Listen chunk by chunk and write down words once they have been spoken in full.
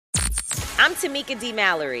I'm Tamika D.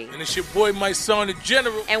 Mallory. And it's your boy, my son, the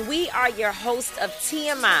General. And we are your hosts of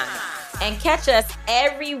TMI. And catch us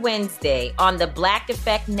every Wednesday on the Black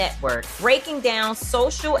Effect Network, breaking down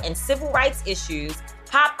social and civil rights issues,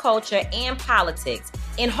 pop culture, and politics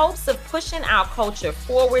in hopes of pushing our culture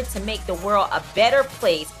forward to make the world a better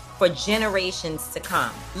place for generations to come.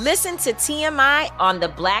 Listen to TMI on the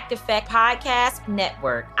Black Effect Podcast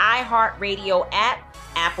Network, iHeartRadio app,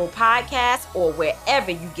 Apple Podcasts, or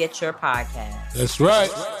wherever you get your podcasts. That's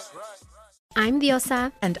right. I'm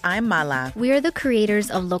Diosa. And I'm Mala. We are the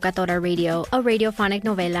creators of Locatora Radio, a radiophonic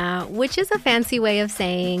novela, which is a fancy way of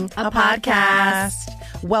saying a podcast.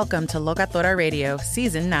 Welcome to Locatora Radio,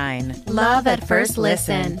 Season 9. Love at first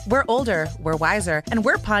listen. We're older, we're wiser, and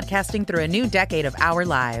we're podcasting through a new decade of our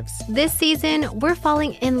lives. This season, we're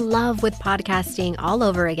falling in love with podcasting all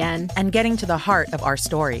over again. And getting to the heart of our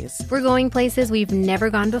stories. We're going places we've never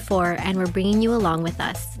gone before, and we're bringing you along with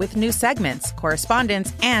us. With new segments,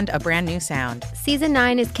 correspondence, and a brand new sound. Season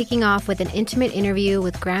 9 is kicking off with an intimate interview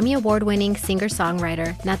with Grammy Award-winning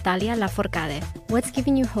singer-songwriter Natalia Lafourcade. What's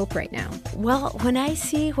giving you hope right now? Well, when I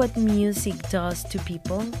see what music does to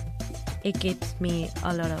people, it gives me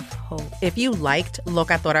a lot of hope. If you liked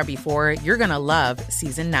Locatora before, you're going to love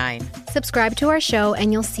Season 9. Subscribe to our show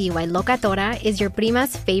and you'll see why Locatora is your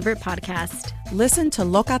prima's favorite podcast. Listen to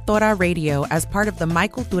Locatora Radio as part of the My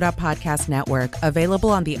Cultura Podcast Network, available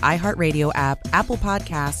on the iHeartRadio app, Apple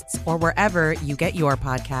Podcasts, or wherever you get your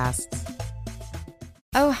podcasts.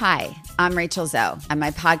 Oh, hi, I'm Rachel Zoe, and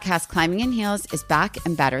my podcast, Climbing in Heels, is back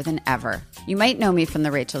and better than ever. You might know me from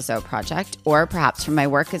the Rachel Zoe Project, or perhaps from my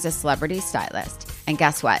work as a celebrity stylist. And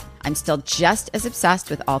guess what? I'm still just as obsessed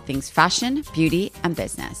with all things fashion, beauty, and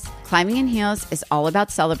business. Climbing in Heels is all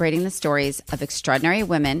about celebrating the stories of extraordinary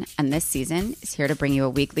women, and this season is here to bring you a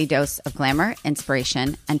weekly dose of glamour,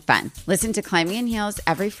 inspiration, and fun. Listen to Climbing in Heels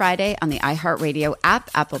every Friday on the iHeartRadio app,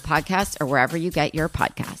 Apple Podcasts, or wherever you get your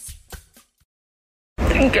podcasts.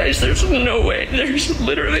 And guys, there's no way. There's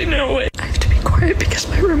literally no way. I have to be quiet because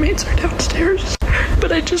my roommates are downstairs.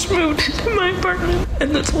 But I just moved into my apartment,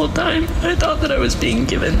 and this whole time I thought that I was being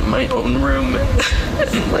given my own room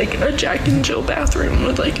and like a Jack and Jill bathroom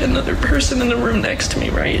with like another person in the room next to me,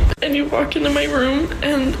 right? And you walk into my room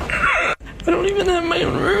and I don't even have my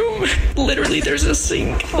own room. Literally, there's a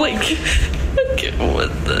sink. Like what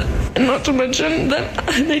the? And not to mention that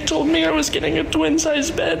they told me I was getting a twin-size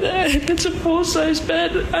bed, and it's a full-size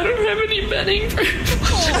bed. I don't have any bedding for and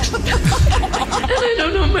I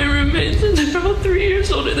don't know my roommates, and they're about 3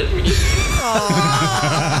 years older than me. She's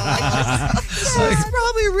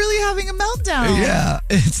probably really having a meltdown. Yeah,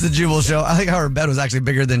 it's the Jubal Show. I think how her bed was actually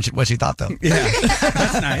bigger than what she thought, though. Yeah,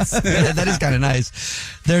 that's nice. That is kind of nice.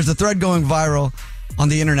 There's a thread going viral on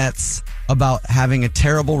the internets about having a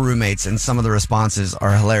terrible roommates, and some of the responses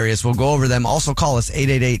are hilarious. We'll go over them. Also call us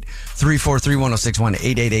 888-343-1061,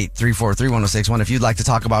 888-343-1061 if you'd like to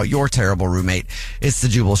talk about your terrible roommate. It's the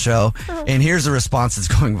Jubal Show. And here's the response that's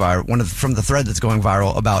going viral, from the thread that's going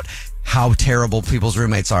viral about how terrible people's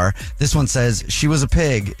roommates are. This one says, she was a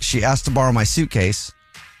pig. She asked to borrow my suitcase.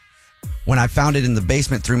 When I found it in the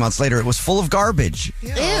basement 3 months later, it was full of garbage.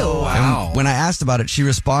 Ew. Wow. And when I asked about it, she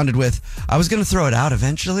responded with, I was going to throw it out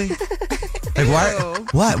eventually.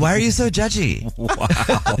 Like, why are you so judgy? Wow.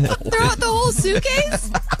 Throw out the whole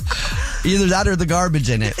suitcase? Either that or the garbage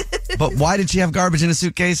in it. But why did she have garbage in a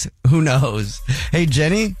suitcase? Who knows? Hey,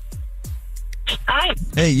 Jenny? Hi.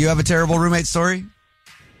 Hey, you have a terrible roommate story?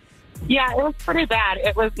 Yeah, it was pretty bad.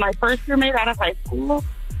 It was my first roommate out of high school,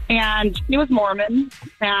 and she was Mormon,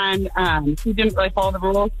 and she didn't really follow the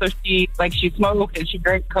rules, so she smoked and she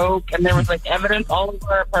drank Coke, and there was evidence all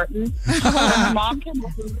over our apartment. My mom came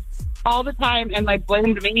over all the time and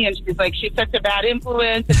blamed me, and she's like, she's such a bad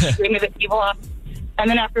influence, and she gave me the evil eye. And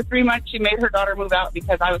then after 3 months, she made her daughter move out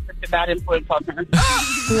because I was such a bad influence on her.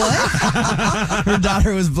 What? Her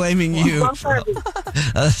daughter was blaming you.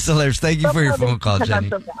 That's hilarious. Thank you for your phone call, Jenny.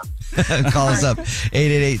 Call us up,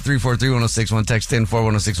 888-343-1061. Text in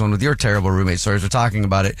 41061 with your terrible roommate stories. We're talking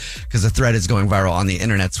about it because the thread is going viral on the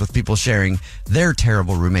internets with people sharing their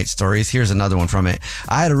terrible roommate stories. Here's another one from it.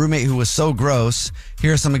 I had a roommate who was so gross.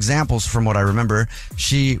 Here are some examples from what I remember.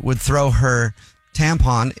 She would throw her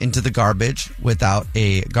tampon into the garbage without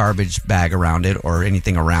a garbage bag around it or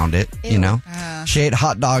anything around it. Ew. You know, she ate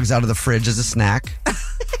hot dogs out of the fridge as a snack. I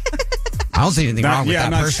don't see anything wrong with that.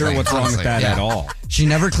 I'm not sure what's wrong with that at all. She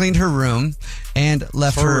never cleaned her room and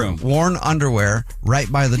left her worn underwear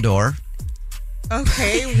right by the door.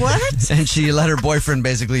 Okay, what? And she let her boyfriend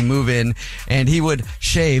basically move in, and he would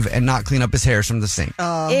shave and not clean up his hairs from the sink. Ew,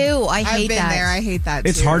 I hate I've been that. there. I hate that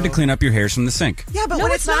It's too. hard to clean up your hairs from the sink. Yeah, but No,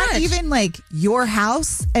 when it's it's not not. even like your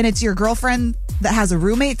house and it's your girlfriend that has a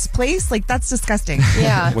roommate's place, like that's disgusting.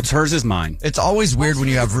 Yeah. What's hers is mine. It's always weird when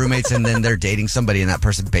you have roommates and then they're dating somebody and that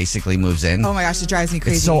person basically moves in. Oh my gosh, it drives me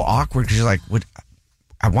crazy. It's so awkward because you're like,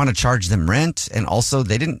 I want to charge them rent, and also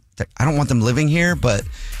I don't want them living here, but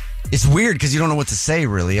it's weird because you don't know what to say,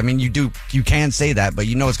 really. I mean, you can say that, but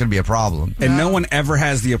you know it's going to be a problem. And no one ever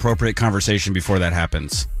has the appropriate conversation before that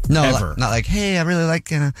happens. No, ever. not like, hey, I really like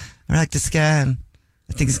this guy, and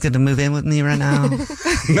I think he's going to move in with me right now.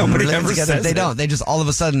 Nobody ever says They don't. They just all of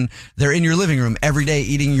a sudden they're in your living room every day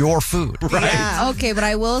eating your food. Right. Yeah. Okay, but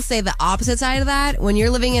I will say the opposite side of that. When you're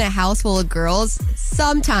living in a house full of girls,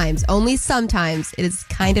 sometimes, only sometimes, it is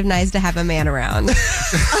kind of nice to have a man around.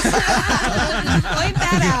 Just point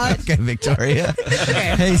that out. Okay, Victoria.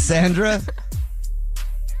 Hey, Sandra.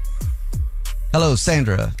 Hello,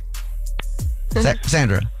 Sandra.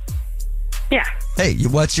 Sandra. Yeah. Hey,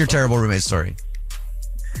 what's your terrible roommate story?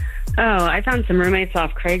 Oh, I found some roommates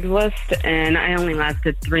off Craigslist, and I only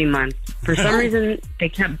lasted 3 months. For some reason, they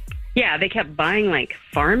kept buying like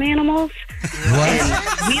farm animals. What?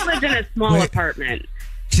 And we lived in a small apartment.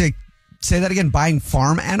 Say that again. Buying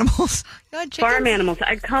farm animals? Farm animals.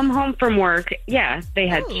 I'd come home from work. Yeah, they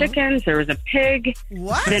had chickens. There was a pig.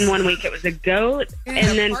 What? Then one week it was a goat.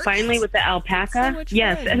 And then finally with the alpaca.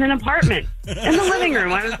 Yes, and an apartment in the living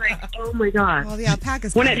room. I was like, oh my God. Well, the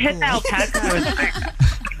alpaca's when it kinda hit the cool. alpaca, I was like,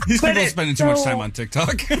 These But people are it's spending too much so- time on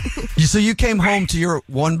TikTok. So you came home to your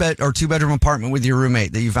 1-bed or 2-bedroom apartment with your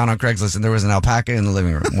roommate that you found on Craigslist, and there was an alpaca in the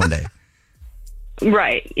living room one day.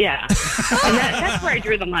 right, yeah. And that's where I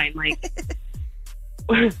drew the line. Like,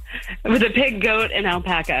 with a pig, goat, and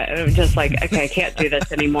alpaca, it was just like, okay, I can't do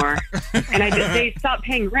this anymore. And they stopped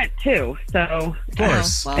paying rent too. So, Of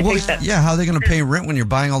course. I think that, Yeah, how are they going to pay rent when you're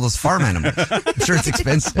buying all those farm animals? I'm sure it's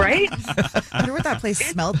expensive. right? I wonder what that place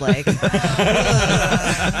smelled like.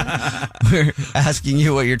 We're asking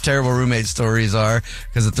you what your terrible roommate stories are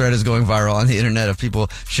because the thread is going viral on the internet of people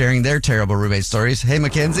sharing their terrible roommate stories. Hey,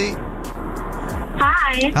 Mackenzie.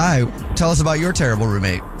 Hi. Hi. Tell us about your terrible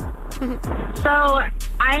roommate. So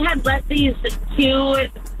I had let these 2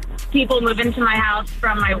 people move into my house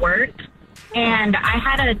from my work, and I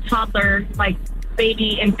had a toddler, like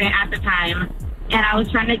baby infant at the time, and I was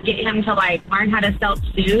trying to get him to like learn how to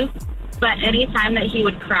self-soothe. But anytime that he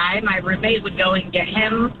would cry, my roommate would go and get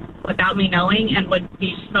him without me knowing and would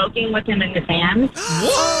be smoking with him in his hands.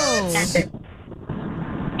 Whoa!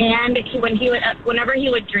 And whenever he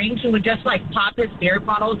would drink, he would just like pop his beer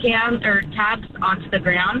bottle cans or tabs onto the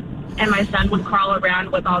ground, and my son would crawl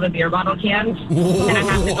around with all the beer bottle cans, and I'd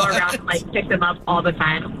have to go around and like pick them up all the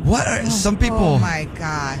time. What are some people? Oh my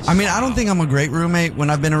gosh! I mean, I don't think I'm a great roommate when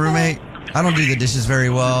I've been a roommate. I don't do the dishes very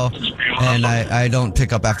well, and I don't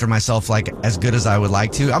pick up after myself like as good as I would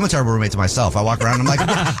like to. I'm a terrible roommate to myself. I walk around and I'm like,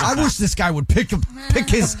 I wish this guy would pick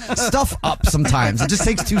his stuff up sometimes. It just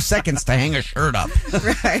takes 2 seconds to hang a shirt up.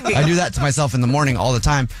 Right. I do that to myself in the morning all the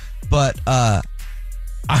time. But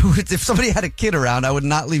I would, if somebody had a kid around, I would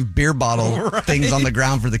not leave beer bottle things on the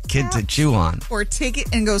ground for the kid to chew on. Or take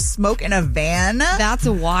it and go smoke in a van. That's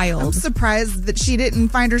wild. I'm surprised that she didn't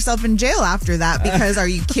find herself in jail after that, because are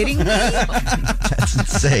you kidding me? That's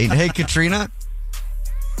insane. Hey, Katrina.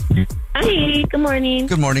 Hi, good morning.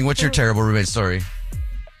 Good morning. What's your terrible roommate story?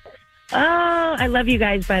 Oh, I love you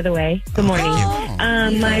guys, by the way. Good morning.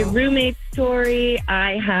 My roommate story,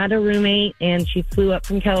 I had a roommate, and she flew up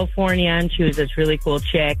from California, and she was this really cool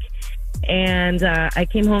chick. And I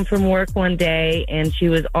came home from work one day, and she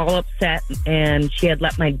was all upset, and she had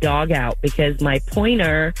let my dog out because my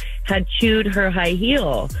pointer had chewed her high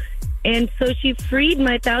heel. And so she freed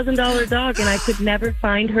my $1,000 dog, and I could never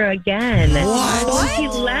find her again. What? So when she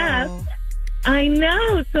left, I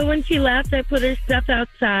know. So when she left, I put her stuff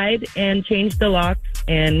outside and changed the locks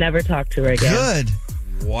and never talked to her again. Good.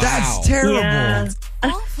 Wow. That's terrible. Yeah.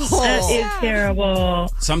 That is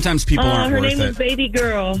terrible. Sometimes people aren't her worth name was it. Baby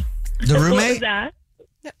Girl. The What was roommate? that?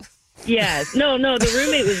 Yes. No, the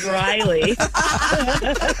roommate was Riley.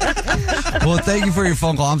 Well, thank you for your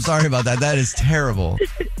phone call. I'm sorry about that. That is terrible.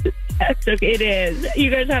 That's okay. It is. You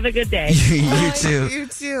guys have a good day. You too. You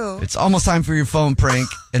too. It's almost time for your phone prank.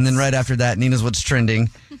 And then right after that, Nina's What's Trending.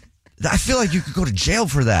 I feel like you could go to jail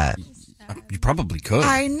for that. You probably could.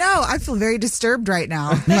 I know. I feel very disturbed right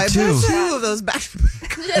now. Me by too. Two of those back.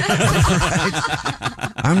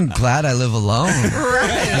 I'm glad I live alone.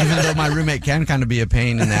 Right. Even though my roommate can kind of be a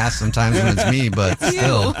pain in the ass sometimes when it's me, but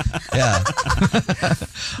still. Yeah.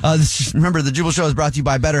 Remember, the Jubal Show is brought to you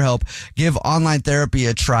by BetterHelp. Give online therapy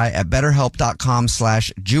a try at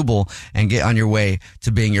BetterHelp.com/Jubal and get on your way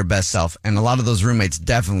to being your best self. And a lot of those roommates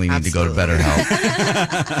definitely need to go to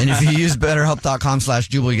BetterHelp. And if you use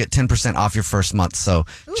BetterHelp.com/Jubal, you get 10% off your first month. So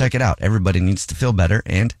check it out. Everybody needs to feel better,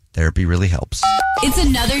 and therapy really helps. It's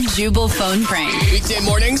another Jubal phone prank. Weekday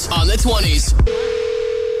mornings on the 20s.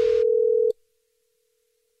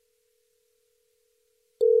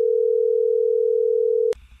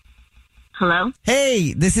 Hello?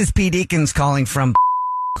 Hey, this is Pete Eakins calling from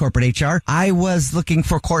corporate HR. I was looking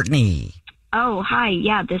for Courtney. Oh, hi.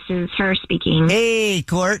 Yeah, this is her speaking. Hey,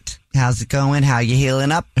 Court. How's it going? How you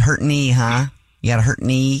healing up? Hurt knee, huh? You got a hurt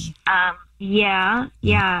knee? Yeah,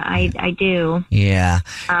 I do. Yeah.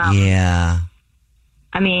 Yeah.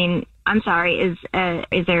 I mean, I'm sorry. Is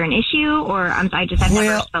there an issue, or I just have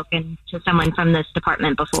never spoken to someone from this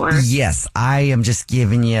department before? Yes, I am just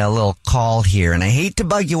giving you a little call here, and I hate to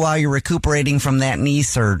bug you while you're recuperating from that knee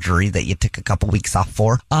surgery that you took a couple weeks off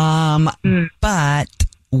for. But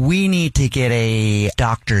we need to get a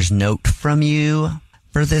doctor's note from you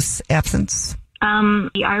for this absence. I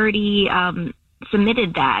already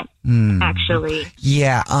submitted that, actually.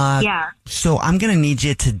 Yeah. Yeah. So I'm going to need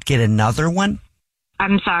you to get another one.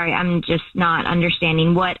 I'm sorry, I'm just not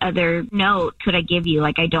understanding. What other note could I give you?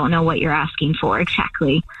 Like, I don't know what you're asking for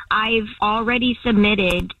exactly. I've already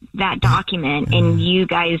submitted that document, and you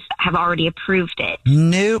guys have already approved it.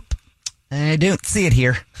 Nope. I don't see it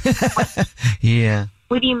here. Yeah.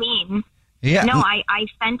 What do you mean? Yeah. No, I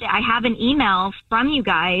sent it. I have an email from you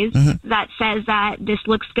guys that says that this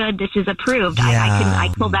looks good. This is approved. Yeah. I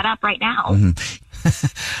pulled that up right now.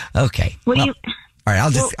 Okay. What do you? All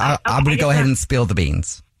right, I'm going to go ahead and spill the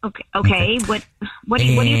beans. Okay. What are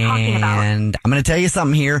you talking about? And I'm going to tell you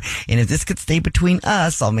something here. And if this could stay between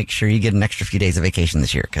us, I'll make sure you get an extra few days of vacation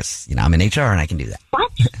this year because, I'm in HR and I can do that.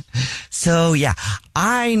 What? So, yeah,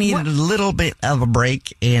 I needed a little bit of a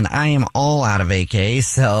break and I am all out of vacay.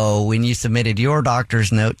 So when you submitted your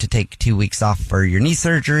doctor's note to take 2 weeks off for your knee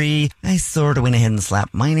surgery, I sort of went ahead and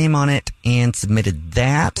slapped my name on it and submitted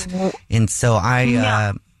that. And so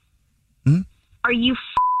I... Are you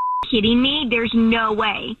kidding me? There's no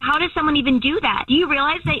way. How does someone even do that? Do you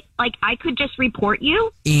realize that, I could just report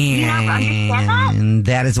you? Do you not understand that? And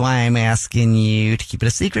that is why I'm asking you to keep it a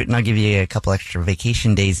secret, and I'll give you a couple extra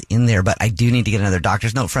vacation days in there. But I do need to get another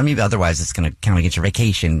doctor's note from you, otherwise it's going to count against your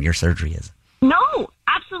vacation, your surgery is. No,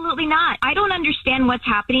 absolutely not. I don't understand what's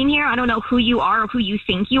happening here. I don't know who you are or who you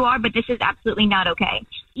think you are, but this is absolutely not okay.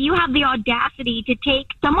 You have the audacity to take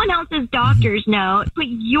someone else's doctor's note, put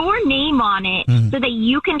your name on it so that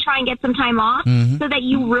you can try and get some time off, so that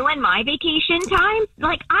you ruin my vacation time.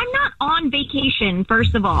 I'm not on vacation,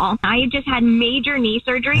 first of all. I just had major knee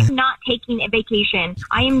surgery, not taking a vacation.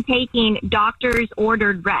 I am taking doctor's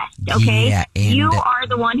ordered rest, okay? Yeah, you are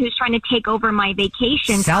the one who's trying to take over my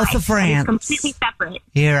vacation South time. of France. It's completely separate.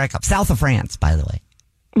 Here I come. South of France, by the way.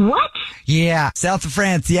 What? Yeah, south of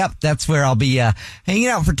France. Yep, that's where I'll be hanging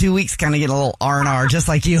out for 2 weeks, kind of getting a little R&R, just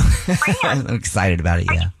like you. I'm excited about it,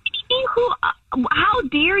 yeah. How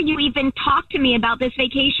dare you even talk to me about this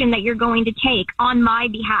vacation that you're going to take on my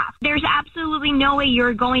behalf? There's absolutely no way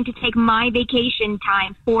you're going to take my vacation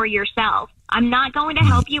time for yourself. I'm not going to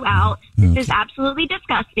help you out. This is absolutely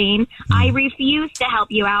disgusting. I refuse to help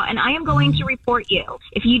you out, and I am going to report you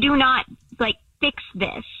if you do not, fix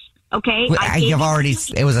this. Okay,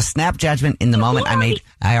 it was a snap judgment in the moment I made.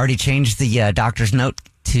 I already changed the doctor's note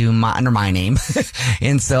to under my name,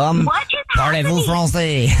 and so I'm parlez-vous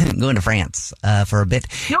français, going to France for a bit.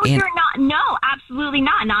 No, you're not. No, absolutely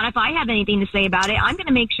not. Not if I have anything to say about it. I'm going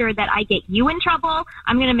to make sure that I get you in trouble.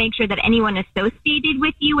 I'm going to make sure that anyone associated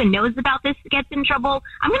with you and knows about this gets in trouble.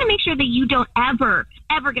 I'm going to make sure that you don't ever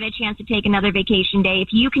get a chance to take another vacation day if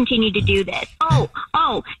you continue to do this.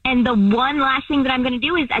 Oh, and the one last thing that I'm going to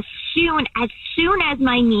do is as soon as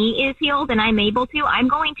my knee is healed and I'm able to, I'm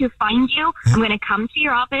going to find you. I'm going to come to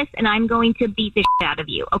your office and I'm going to beat the shit out of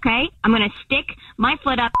you, okay? I'm going to stick my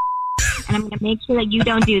foot up and I'm going to make sure that you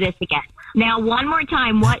don't do this again. Now, one more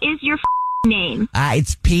time, what is your name?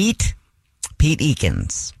 It's Pete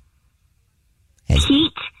Eakins. Hey.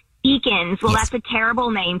 Pete Eakins. Well, yes. That's a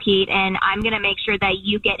terrible name, Pete, and I'm going to make sure that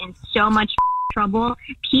you get in so much trouble.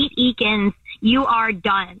 Pete Eakins, you are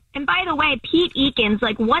done. And by the way, Pete Eakins,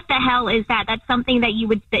 what the hell is that? That's something that you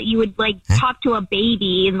would talk to a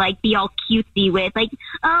baby and be all cutesy with.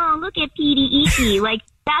 Oh, look at Petey Eaky.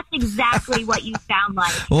 That's exactly what you sound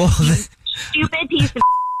like. Well, Stupid piece of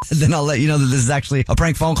then I'll let you know that this is actually a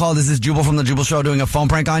prank phone call. This is Jubal from the Jubal Show doing a phone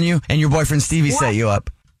prank on you, and your boyfriend Stevie set you up.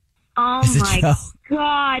 Oh It's a my joke.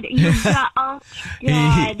 God. You got, oh my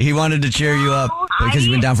God. He wanted to cheer you up because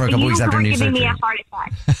you've been down for a couple weeks after knee You are giving surgery. me a heart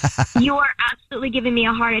attack. You are absolutely giving me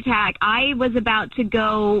a heart attack. I was about to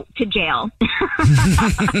go to jail.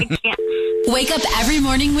 I can't. Wake up every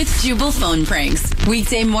morning with Jubal phone pranks.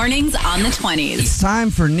 Weekday mornings on the 20s. It's time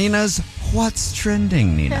for Nina's What's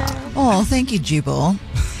Trending, Nina. Oh, thank you, Jubal.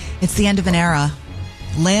 It's the end of an era.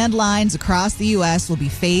 Landlines across the U.S. will be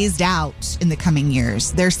phased out in the coming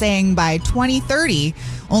years. They're saying by 2030,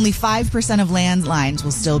 only 5% of landlines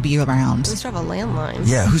will still be around. We still have a landline.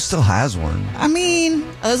 Yeah, who still has one? I mean...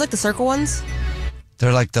 Are those like the circle ones?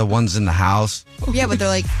 They're like the ones in the house. Yeah, but they're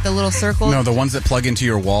like the little circle. No, the ones that plug into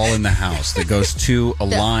your wall in the house that goes to a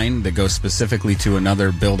line that goes specifically to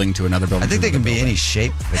another building to another building. I think they can be any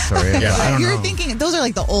shape, Victoria. Yeah. I don't You're know. thinking, those are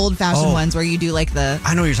like the old-fashioned ones where you do like the...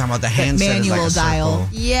 I know what you're talking about. The handset is like manual a dial.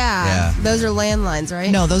 circle. Yeah. Those are landlines, right?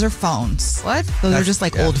 No, those are phones. What? Those are just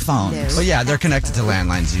like old phones. But yeah, they're connected to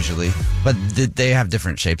landlines usually. But they have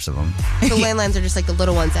different shapes of them. The landlines are just like the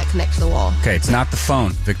little ones that connect to the wall. Okay, it's not the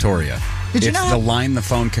phone, Victoria. Did you it's not the have- line the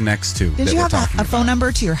phone connects to. Did that you we're have talking a phone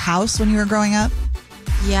number to your house when you were growing up?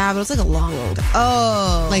 Yeah, but it was like a long one.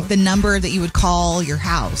 Oh. Like the number that you would call your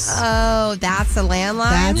house. Oh, that's a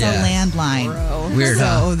landline? That's Yeah. a landline. Bro. Weird, So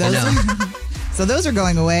huh? those are, so those are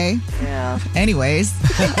going away. Yeah. Anyways.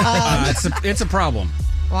 It's a problem.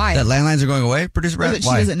 Why? That landlines are going away, producer Brett? But she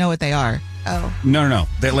Why? doesn't know what they are. Oh. No.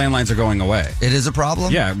 That landlines are going away. It is a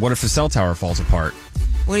problem? Yeah. What if the cell tower falls apart?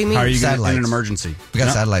 What do you mean? How are you going to in an Satellites. emergency? We got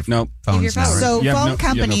No, satellite No. phones now. So You have phone no- you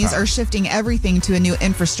have no companies power. are shifting everything to a new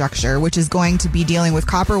infrastructure, which is going to be dealing with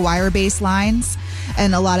copper wire-based lines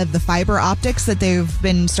and a lot of the fiber optics that they've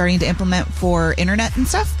been starting to implement for internet and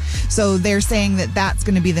stuff. So they're saying that that's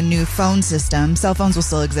going to be the new phone system. Cell phones will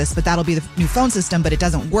still exist, but that'll be the new phone system, but it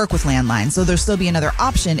doesn't work with landlines. So there'll still be another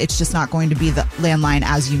option. It's just not going to be the landline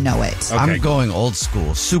as you know it. I'm going old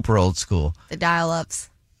school, super old school. The dial-ups.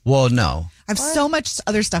 Well, no. I have so much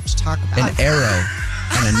other stuff to talk about. An arrow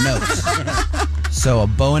and a note. So a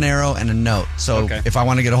bow and arrow and a note. So if I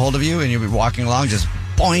want to get a hold of you and you'll be walking along, just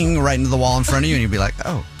boing right into the wall in front of you and you'll be like,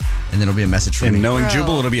 oh. And then it'll be a message from And me. knowing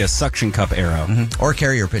Jubal, it'll be a suction cup arrow. Or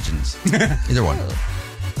carrier pigeons. Either one.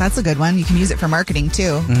 That's a good one. You can use it for marketing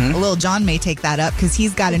too. Mhm. Lil Jon may take that up because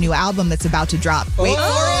he's got a new album that's about to drop. Wait for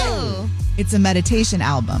it. It's a meditation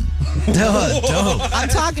album. Dope. I'm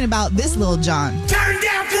talking about this Lil Jon. Turn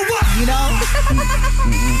down for what? You know?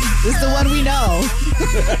 This is the one we know.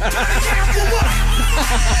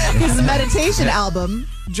 His meditation album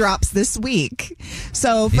drops this week.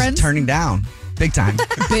 So He's friends, turning down. Big time.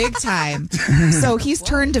 big time. So he's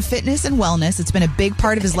turned to fitness and wellness. It's been a big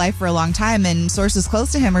part of his life for a long time, and sources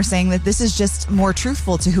close to him are saying that this is just more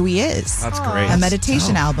truthful to who he is. That's great. A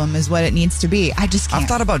meditation album is what it needs to be. I just can't. I've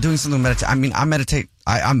thought about doing something with meditation. I mean, I meditate.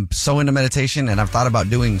 I'm so into meditation, and I've thought about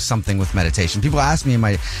doing something with meditation. People ask me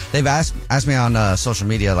they've asked me on social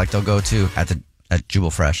media, like they'll go to at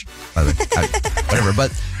Jubal Fresh, by the way, whatever.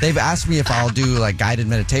 But they've asked me if I'll do like guided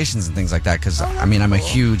meditations and things like that because I mean I'm a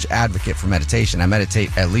huge advocate for meditation. I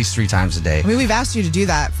meditate at least 3 times a day. I mean, we've asked you to do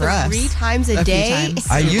that for us. 3 times a few day? times.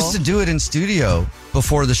 I used to do it in studio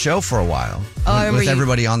before the show for a while with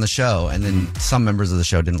everybody on the show, and then some members of the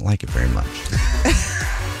show didn't like it very much.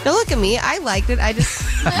 Don't look at me. I liked it. I just...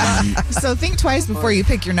 So think twice before you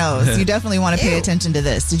pick your nose. You definitely want to pay attention to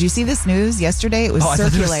this. Did you see this news yesterday? It was I thought they were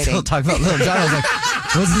circulating. still talking about Lil Jon. I was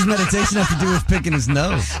like, what's his meditation have to do with picking his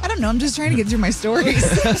nose? I don't know. I'm just trying to get through my stories.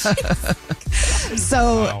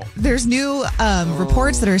 So there's new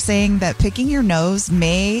reports that are saying that picking your nose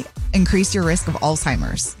may increase your risk of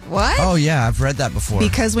Alzheimer's. What? Oh, yeah. I've read that before.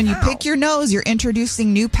 Because when you pick your nose, you're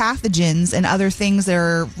introducing new pathogens and other things that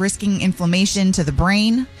are risking inflammation to the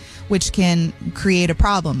brain, which can create a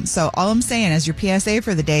problem. So all I'm saying is your PSA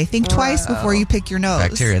for the day, think twice before you pick your nose.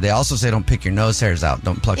 Bacteria. They also say don't pick your nose hairs out.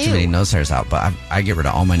 Don't pluck too many nose hairs out. But I get rid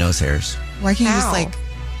of all my nose hairs. Why can't you just like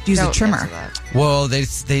use a trimmer? Well, they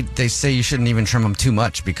say you shouldn't even trim them too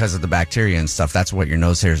much because of the bacteria and stuff. That's what your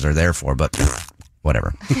nose hairs are there for. But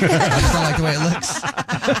whatever. I just don't like the way it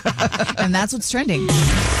looks. And that's what's trending.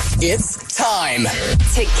 It's time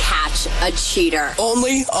to catch a cheater.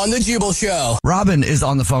 only on the Jubal Show. Robin is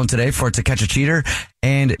on the phone today for To Catch a Cheater,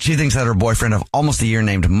 and she thinks that her boyfriend of almost a year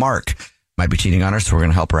named Mark might be cheating on her, so we're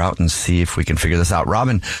going to help her out and see if we can figure this out.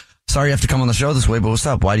 Robin, sorry you have to come on the show this way, but what's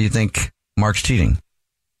up? Why do you think Mark's cheating?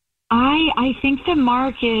 I think that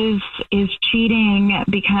Mark is cheating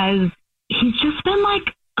because he's just been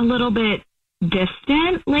like a little bit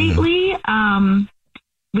distant lately.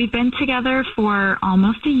 we've been together for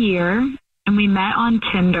almost a year, and we met on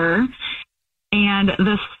Tinder. And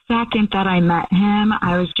the second that I met him,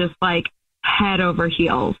 I was just like head over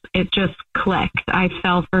heels. It just clicked. I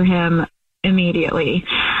fell for him immediately.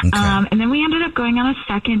 Okay. And then we ended up going on a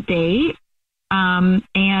second date.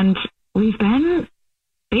 And we've been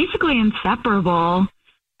basically inseparable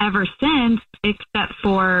ever since, except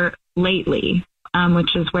for lately,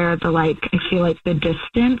 which is where I feel like the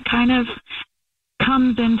distant kind of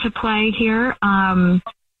comes into play here.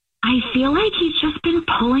 I feel like he's just been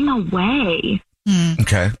pulling away.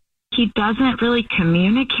 Okay. He doesn't really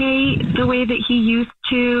communicate the way that he used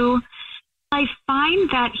to. I find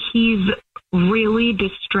that he's really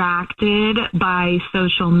distracted by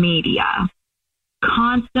social media,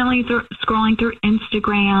 constantly scrolling through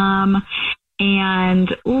Instagram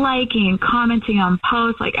and liking and commenting on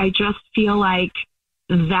posts. Like, I just feel like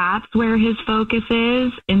that's where his focus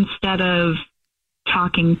is instead of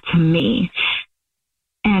talking to me.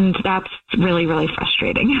 And that's really, really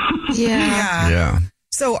frustrating. Yeah.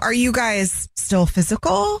 So are you guys still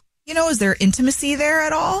physical? Is there intimacy there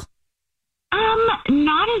at all?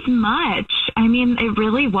 Not as much. I mean, it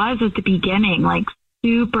really was at the beginning, like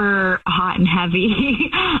super hot and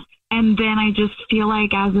heavy. And then I just feel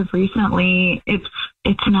like as of recently,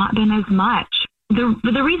 it's not been as much.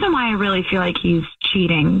 The reason why I really feel like he's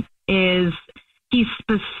cheating is he's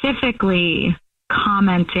specifically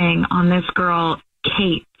commenting on this girl,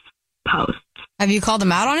 Kate's post. Have you called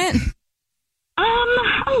him out on it?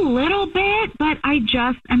 A little bit, but I'm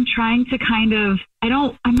trying to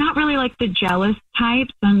I'm not really like the jealous type.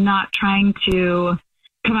 So I'm not trying to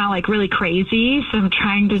come out like really crazy. So I'm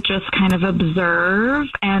trying to just kind of observe,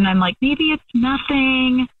 and I'm like, maybe it's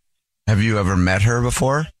nothing. Have you ever met her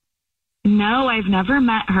before? No, I've never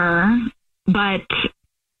met her, but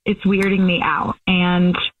it's weirding me out.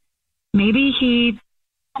 And maybe he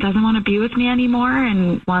doesn't want to be with me anymore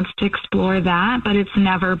and wants to explore that, but it's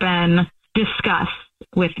never been discussed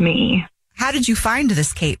with me. How did you find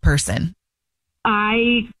this Kate person?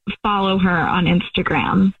 I follow her on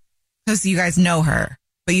Instagram. So you guys know her,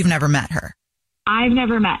 but you've never met her? I've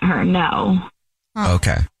never met her, no.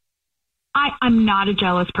 Okay. I'm not a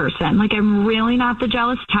jealous person. Like, I'm really not the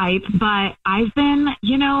jealous type, but I've been,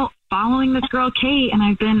 following this girl, Kate, and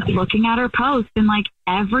I've been looking at her posts, and like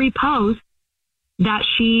every post that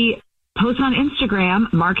she posts on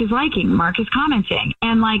Instagram, Mark is liking, Mark is commenting,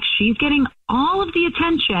 and like she's getting all of the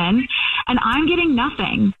attention and I'm getting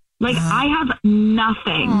nothing. Like I have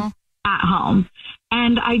nothing at home.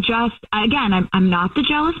 And I'm not the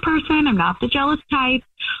jealous person. I'm not the jealous type,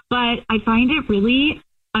 but I find it really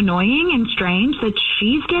annoying and strange that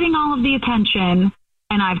she's getting all of the attention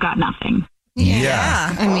and I've got nothing.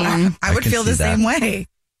 Yeah. I mean, I would feel the same way.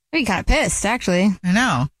 I'd be kind of pissed, actually. I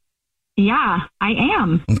know. Yeah, I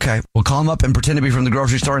am. Okay. Well, call him up and pretend to be from the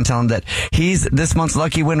grocery store and tell him that he's this month's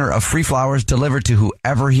lucky winner of free flowers delivered to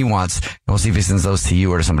whoever he wants. And we'll see if he sends those to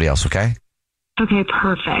you or to somebody else, okay? Okay,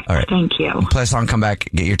 perfect. All right. Thank you. We'll play a song, come back,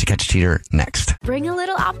 get your To Catch a Cheater next. Bring a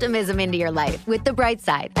little optimism into your life with The Bright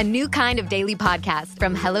Side, a new kind of daily podcast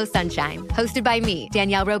from Hello Sunshine, hosted by me,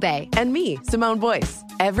 Danielle Robay. And me, Simone Boyce.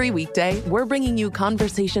 Every weekday, we're bringing you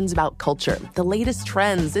conversations about culture, the latest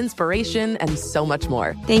trends, inspiration, and so much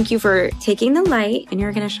more. Thank you for taking the light, and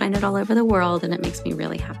you're going to shine it all over the world, and it makes me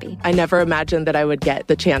really happy. I never imagined that I would get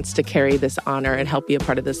the chance to carry this honor and help be a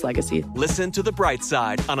part of this legacy. Listen to The Bright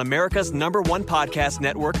Side on America's #1 podcast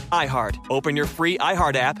network, iHeart. Open your free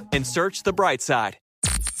iHeart app and search The Bright Side.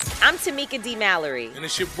 I'm Tamika D. Mallory. And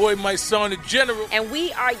it's your boy, my son, the General. And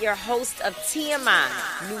we are your hosts of TMI.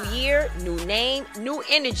 New year, new name, new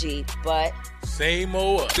energy, but same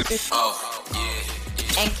old us. Oh,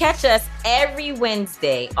 yeah. And catch us every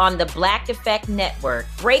Wednesday on the Black Effect Network,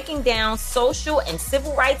 breaking down social and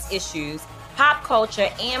civil rights issues, pop culture,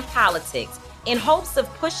 and politics in hopes of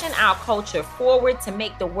pushing our culture forward to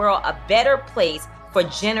make the world a better place for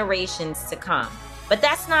generations to come. But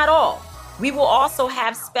that's not all. We will also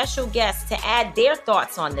have special guests to add their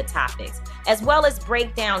thoughts on the topics, as well as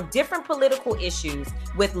break down different political issues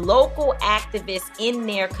with local activists in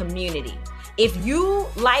their community. If you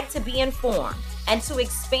like to be informed and to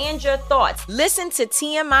expand your thoughts, listen to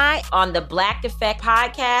TMI on the Black Effect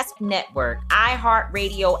Podcast Network,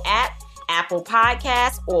 iHeartRadio app, Apple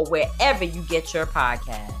Podcasts, or wherever you get your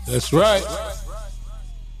podcasts. That's right.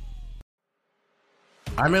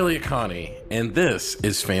 I'm Elliot Connie, and this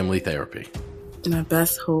is Family Therapy. My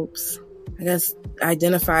best hopes, I guess,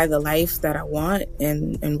 identify the life that I want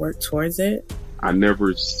and work towards it. I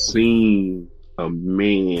never seen a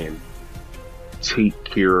man take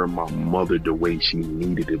care of my mother the way she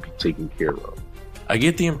needed to be taken care of. I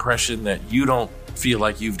get the impression that you don't feel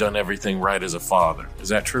like you've done everything right as a father. Is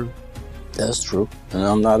that true? That's true, and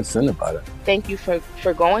I'm not offended by that. Thank you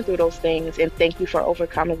for going through those things, and thank you for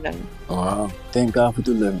overcoming them. Wow. Thank God for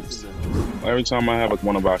deliverance. Every time I have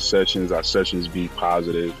one of our sessions be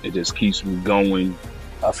positive. It just keeps me going.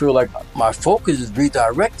 I feel like my focus is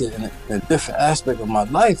redirected in a different aspect of my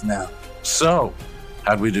life now. So,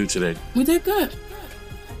 how'd we do today? We did good.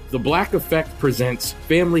 The Black Effect presents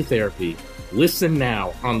Family Therapy. Listen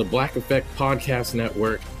now on the Black Effect Podcast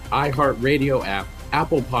Network, iHeartRadio app,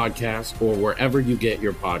 Apple Podcasts, or wherever you get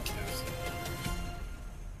your podcasts.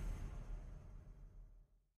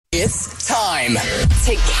 It's time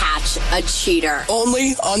to catch a cheater.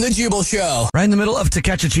 only on the Jubal Show. Right in the middle of To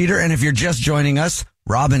Catch a Cheater, and if you're just joining us,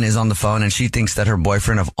 Robin is on the phone, and she thinks that her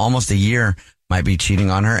boyfriend of almost a year might be cheating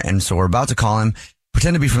on her, and so we're about to call him,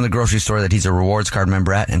 pretend to be from the grocery store that he's a rewards card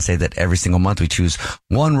member at, and say that every single month we choose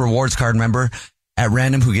one rewards card member at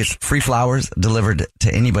random who gets free flowers delivered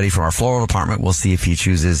to anybody from our floral department. We'll see if he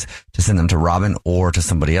chooses to send them to Robin or to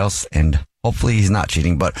somebody else, and hopefully he's not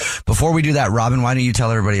cheating. But before we do that, Robin, why don't you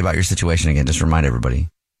tell everybody about your situation again? Just remind everybody.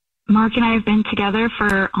 Mark and I have been together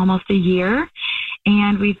for almost a year,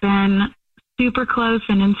 and we've been super close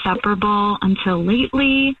and inseparable until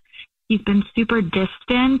lately. He's been super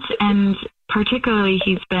distant, and particularly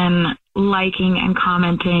he's been liking and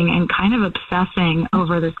commenting and kind of obsessing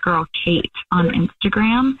over this girl, Kate, on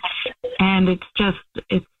Instagram. And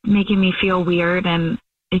it's making me feel weird, and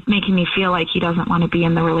it's making me feel like he doesn't want to be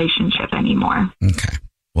in the relationship anymore. Okay.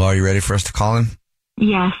 Well, are you ready for us to call him?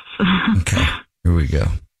 Yes. Okay. Here we go.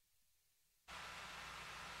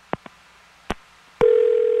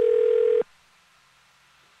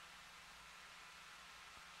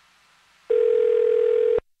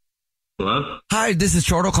 Hello? Hi, this is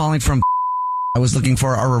Chortle calling from I was looking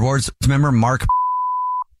for our rewards member, Mark.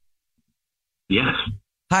 Yes.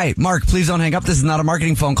 Hi, Mark, please don't hang up. This is not a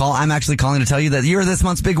marketing phone call. I'm actually calling to tell you that you're this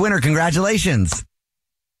month's big winner. Congratulations.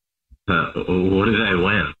 What did I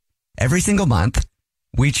win? Every single month,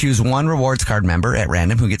 we choose one rewards card member at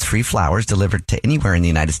random who gets free flowers delivered to anywhere in the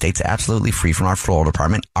United States, absolutely free from our floral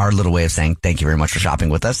department. Our little way of saying thank you very much for shopping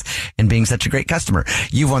with us and being such a great customer.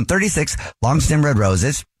 You've won 36 long stem red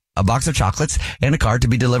roses, a box of chocolates, and a card to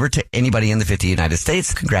be delivered to anybody in the 50 United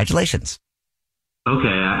States. Congratulations. Okay,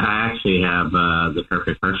 I actually have the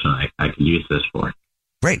perfect person I could use this for.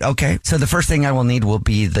 Great, okay. So the first thing I will need will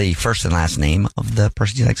be the first and last name of the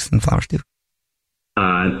person you'd like to send flowers to.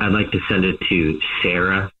 I'd like to send it to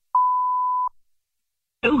Sarah.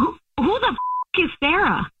 Who the is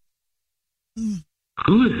Sarah?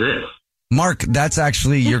 Who is this? Mark, that's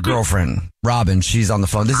actually your girlfriend, Robin. She's on the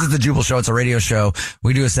phone. This is the Jubal Show. It's a radio show.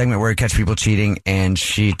 We do a segment where we catch people cheating, and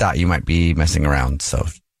she thought you might be messing around. So,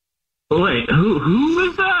 wait, who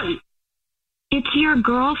is that? It's your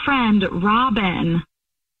girlfriend, Robin.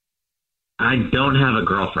 I don't have a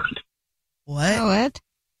girlfriend. What?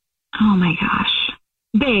 Oh my gosh.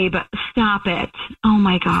 Babe, stop it. Oh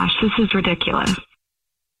my gosh, this is ridiculous.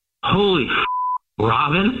 Holy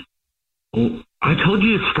Robin? I told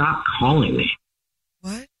you to stop calling me.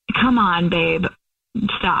 What? Come on, babe.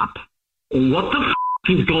 Stop. What the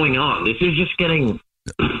is going on? This is just getting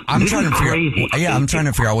I'm trying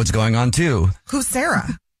to figure out what's going on too. Who's Sarah?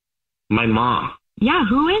 My mom. Yeah,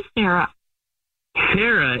 who is Sarah?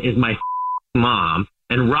 Sarah is my mom,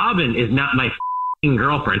 and Robin is not my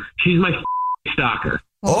girlfriend. She's my stalker.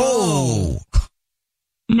 Oh.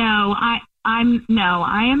 No, I am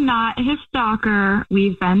not his stalker.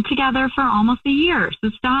 We've been together for almost a year, so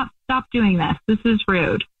stop doing this. This is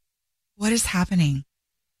rude. What is happening?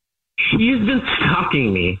 She has been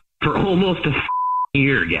stalking me for almost a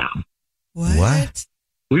year now. What?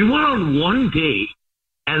 We went on one date,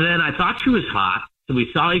 and then I thought she was hot, so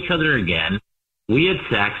we saw each other again. We had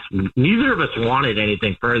sex. Neither of us wanted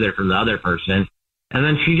anything further from the other person. And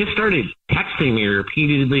then she just started texting me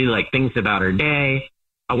repeatedly, like things about her day.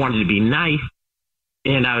 I wanted to be nice.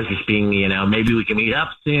 And I was just being, maybe we can meet up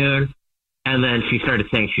soon. And then she started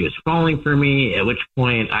saying she was falling for me, at which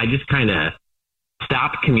point I just kind of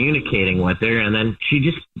stopped communicating with her. And then she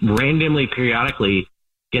just randomly, periodically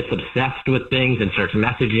gets obsessed with things and starts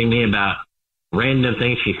messaging me about random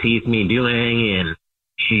things she sees me doing. And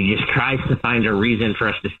she just tries to find a reason for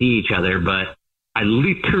us to see each other. But I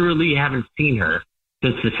literally haven't seen her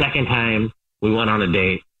since the second time we went on a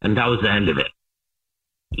date. And that was the end of it.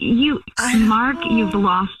 Mark, you've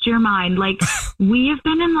lost your mind. Like, we have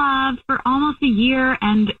been in love for almost a year,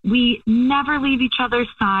 and we never leave each other's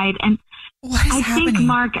side. And what is happening?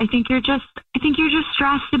 Mark, I think you're just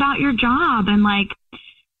stressed about your job, and like,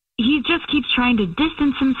 he just keeps trying to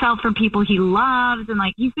distance himself from people he loves, and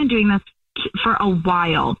like, you've been doing this for a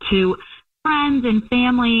while to friends and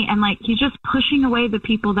family, and like he's just pushing away the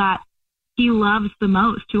people that he loves the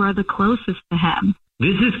most, who are the closest to him.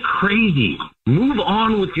 This is crazy. Move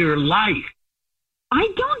on with your life. I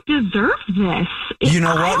don't deserve this. You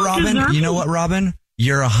know what, Robin?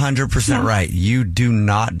 You're 100% right. You do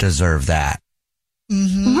not deserve that.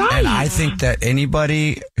 Mm-hmm. Right. And I think that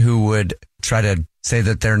anybody who would try to say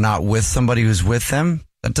that they're not with somebody who's with them,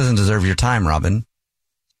 that doesn't deserve your time, Robin.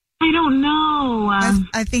 I don't know.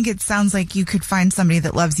 I think it sounds like you could find somebody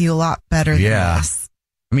that loves you a lot better than this.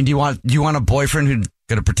 I mean, do you want a boyfriend who's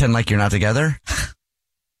going to pretend like you're not together?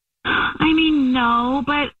 I mean, no,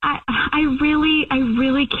 but I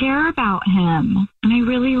really care about him, and I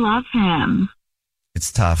really love him.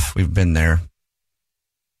 It's tough. We've been there.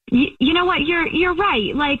 You know what? You're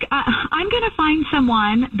right. Like, I'm going to find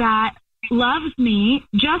someone that loves me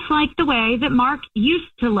just like the way that Mark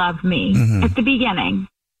used to love me at the beginning.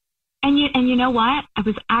 And you know what? I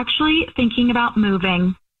was actually thinking about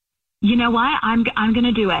moving. You know what? I'm going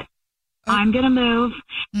to do it. I'm going to move.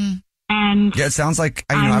 And yeah, it sounds like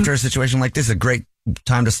after a situation like this, a great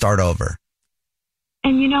time to start over.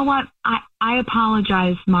 And you know what? I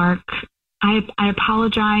apologize, Mark. I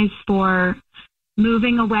apologize for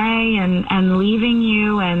moving away and leaving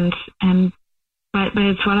you, but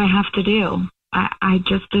it's what I have to do. I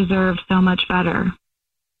just deserve so much better.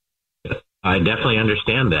 I definitely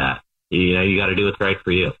understand that. You got to do what's right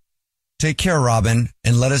for you. Take care, Robin,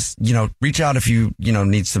 and let us, reach out if you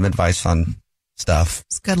need some advice on stuff.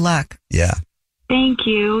 Good luck. Yeah. Thank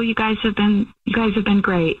you. You guys have been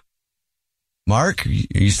great. Mark, are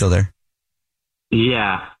you still there?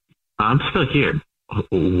 Yeah, I'm still here.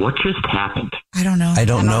 What just happened? I don't know. I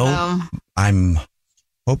don't know. I'm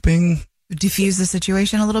hoping. Diffuse the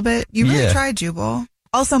situation a little bit. You really tried, Jubal.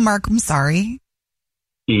 Also, Mark, I'm sorry.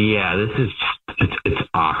 Yeah, this is it's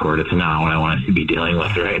awkward. It's not what I want to be dealing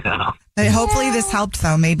with right now. But hopefully this helped,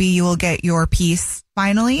 though. Maybe you will get your peace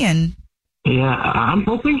finally. And yeah, I'm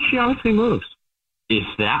hoping she honestly moves. If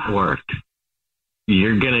that worked,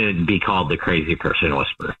 you're going to be called the crazy person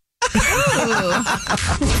whisperer.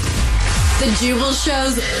 The Jubal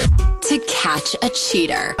Show's to catch a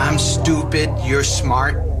cheater. I'm stupid. You're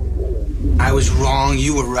smart. I was wrong.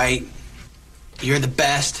 You were right. You're the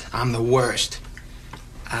best. I'm the worst.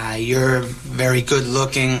 You're very good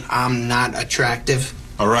looking. I'm not attractive.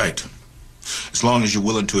 All right. As long as you're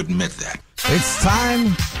willing to admit that. It's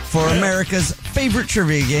time for America's favorite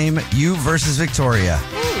trivia game, You versus Victoria.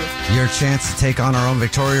 Your chance to take on our own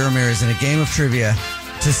Victoria Ramirez in a game of trivia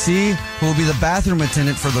to see who will be the bathroom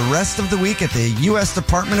attendant for the rest of the week at the U.S.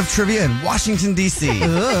 Department of Trivia in Washington, D.C.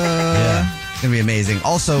 Yeah, it's going to be amazing.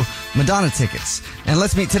 Also, Madonna tickets. And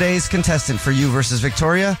let's meet today's contestant for You versus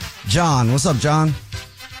Victoria, John. What's up, John?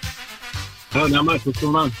 Oh, not much. What's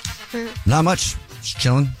going on? Not much. Just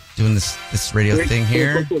chilling, doing this radio thing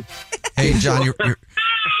here. Hey, John, you're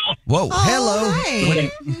whoa, hello.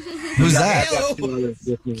 Hi. Who's that?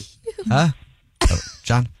 Huh? Oh,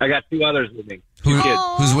 John? I got two others with me.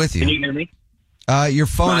 Who's with you? Can you hear me? Your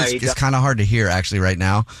phone is kind of hard to hear, actually, right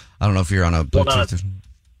now. I don't know if you're on a Bluetooth.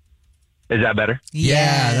 Is that better?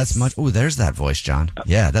 Yeah, that's much. Oh, there's that voice, John.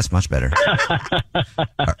 Yeah, that's much better.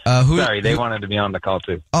 Sorry, they wanted to be on the call,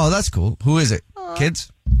 too. Oh, that's cool. Who is it? Kids?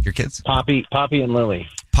 Your kids? Poppy and Lily.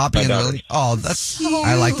 Poppy and Lily? Oh, that's.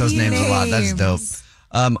 I like those names a lot. That's dope.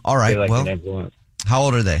 All right, well, how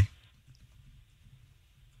old are they?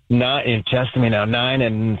 Not in testing me now. 9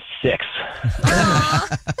 and 6.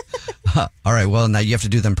 All right, well, now you have to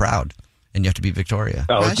do them proud. And you have to beat Victoria.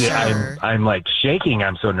 Oh, I'm like shaking.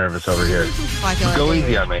 I'm so nervous over here. Go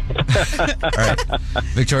easy on me. All right.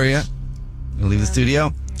 Victoria, you'll leave the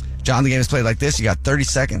studio. John, the game is played like this. You got 30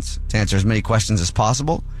 seconds to answer as many questions as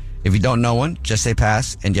possible. If you don't know one, just say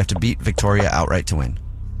pass, and you have to beat Victoria outright to win.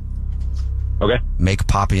 Okay. Make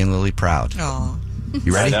Poppy and Lily proud. Aww.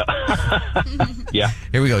 You ready? Yeah.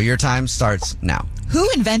 Here we go. Your time starts now. Who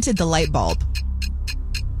invented the light bulb?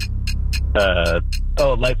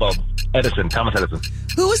 Light bulb. Edison. Thomas Edison.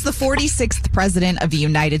 Who was the 46th president of the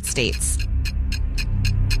United States?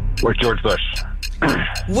 George Bush.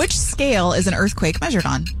 Which scale is an earthquake measured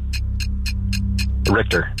on?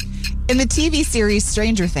 Richter. In the TV series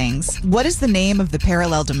Stranger Things, what is the name of the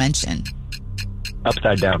parallel dimension?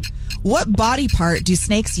 Upside down. What body part do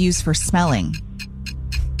snakes use for smelling?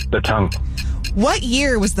 The tongue. What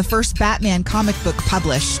year was the first Batman comic book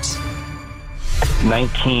published?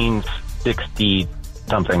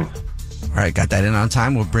 1960-something. All right, got that in on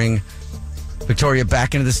time. We'll bring Victoria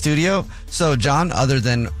back into the studio. So, John, other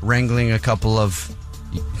than wrangling a couple of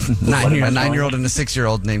a 9-year-old and a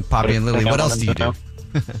 6-year-old named Poppy and Lily, what else do you do?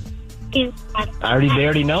 They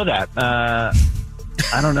already know that. I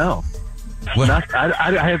don't know.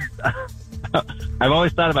 I've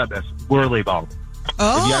always thought about this. Whirly ball.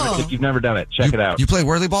 Oh. If you've never done it, check it out. You play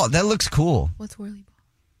whirly ball? That looks cool. What's whirly ball?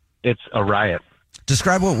 It's a riot.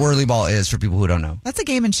 Describe what whirly ball is for people who don't know. That's a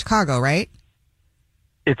game in Chicago, right?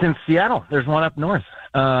 It's in Seattle. There's one up north.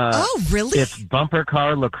 Oh, really? It's bumper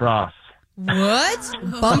car lacrosse. What?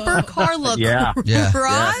 Bumper car lacrosse? Yeah.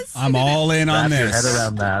 I'm all in on Wrap your this. head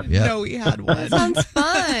around that. Yep. No, we had one. Sounds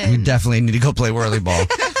fun. You definitely need to go play whirly ball.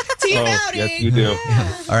 Team outing. Yes, you do.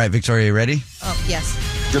 All right, Victoria, you ready? Oh, yes.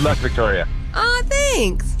 Good luck, Victoria. Oh,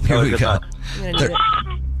 thanks. Here we good go. luck. I'm going to do it.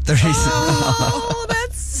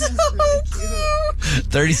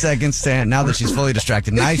 30 seconds to now that she's fully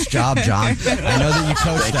distracted. Nice job, John. I know that you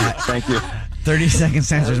coached that. Thank you. 30 seconds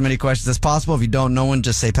to answer as many questions as possible. If you don't know one,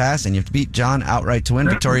 just say pass, and you have to beat John outright to win.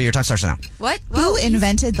 Victoria, your time starts now. What? Who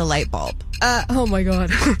invented the light bulb? Oh my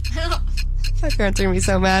God. My parents are going to be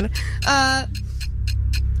so mad.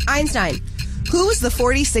 Einstein. Who was the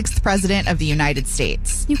 46th president of the United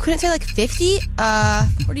States? You couldn't say like 50?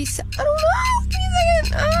 47. I don't know. Give me a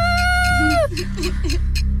second.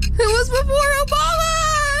 Who was before Obama?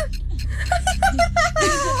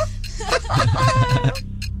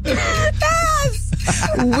 Pass.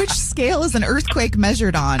 Which scale is an earthquake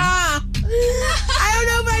measured on? I don't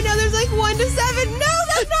know, but I know there's like 1 to 7. No,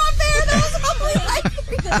 that's not fair. That was only like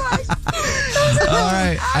 3 All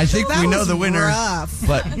right. I think we know the winner,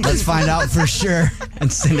 but let's find out for sure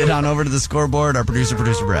and send it on over to the scoreboard. Our producer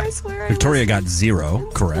Brett. Victoria got 0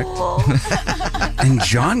 correct. And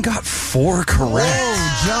John got 4 correct.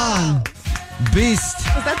 Oh, John. Beast. Is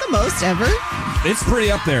that the most ever? It's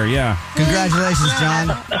pretty up there, yeah. Congratulations, John.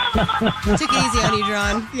 Took it easy on you,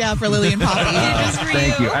 John. Yeah, for Lily and Poppy.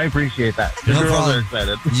 Thank you. I appreciate that. No We're all problem.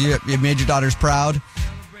 excited. You made your daughters proud.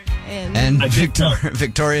 And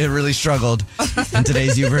Victoria really struggled in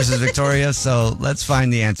today's You versus Victoria, so let's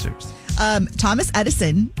find the answers. Thomas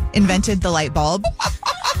Edison invented the light bulb.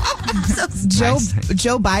 Joe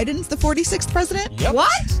Biden's the 46th president? Yep.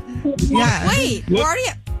 What? Yeah. Wait,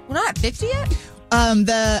 we're not at 50 yet?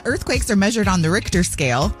 The earthquakes are measured on the Richter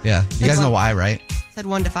scale. Yeah. You guys know why, right? Said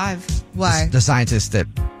 1 to 5. Why? The scientist that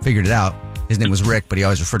figured it out, his name was Rick, but he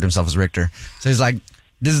always referred to himself as Richter. So he's like,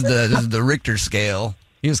 this is the Richter scale.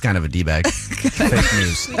 He was kind of a D-bag. Fake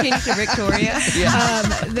news. We changed to Victoria.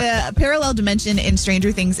 The parallel dimension in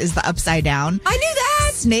Stranger Things is the upside down. I knew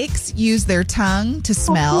that. Snakes use their tongue to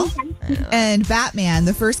smell. And Batman,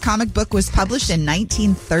 the first comic book, was published in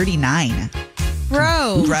 1939.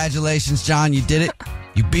 Bro. Congratulations, John. You did it.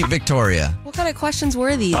 You beat Victoria. What kind of questions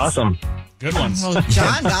were these? Awesome. Good ones. Well,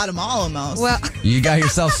 John got them all almost. Well, You got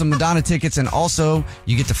yourself some Madonna tickets, and also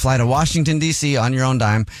you get to fly to Washington, D.C. on your own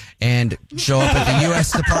dime and show up at the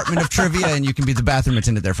U.S. Department of Trivia, and you can be the bathroom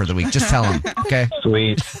attendant there for the week. Just tell them, okay?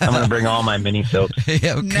 Sweet. I'm going to bring all my mini soaps.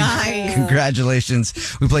 Yeah, Nice.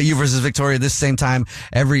 Congratulations. We play You versus Victoria this same time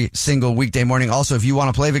every single weekday morning. Also, if you want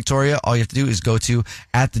to play Victoria, all you have to do is go to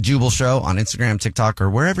 @TheJubal on Instagram, TikTok, or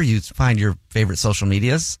wherever you find your favorite social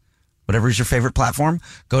medias. Whatever is your favorite platform,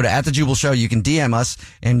 go to @TheJubal. You can DM us,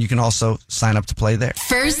 and you can also sign up to play there.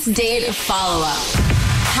 First date follow-up.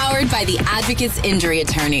 Powered by the Advocates Injury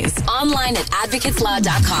Attorneys. Online at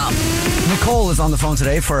advocateslaw.com. Nicole is on the phone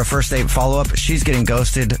today for a first date follow-up. She's getting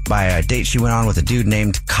ghosted by a date she went on with a dude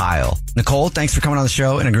named Kyle. Nicole, thanks for coming on the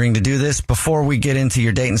show and agreeing to do this. Before we get into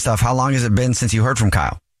your date and stuff, how long has it been since you heard from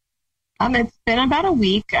Kyle? It's been about a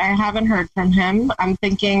week. I haven't heard from him. I'm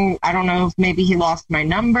thinking, I don't know if maybe he lost my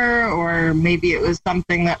number or maybe it was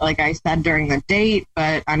something that, like I said during the date,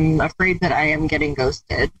 but I'm afraid that I am getting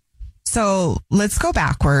ghosted. So let's go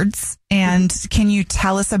backwards. And can you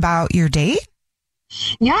tell us about your date?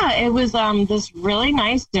 Yeah, it was this really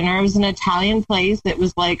nice dinner. It was an Italian place. It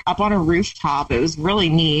was like up on a rooftop. It was really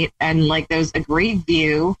neat. And like there was a great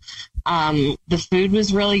view. The food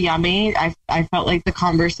was really yummy. I felt like the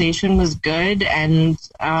conversation was good. And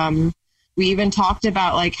we even talked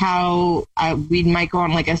about like how we might go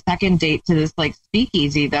on like a second date to this like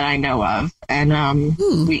speakeasy that I know of. And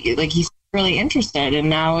he's really interested. And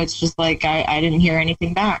now it's just like I didn't hear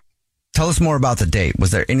anything back. Tell us more about the date.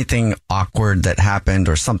 Was there anything awkward that happened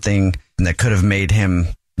or something that could have made him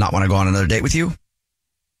not want to go on another date with you?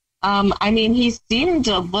 I mean, he seemed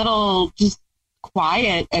a little just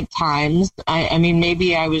quiet at times. I mean,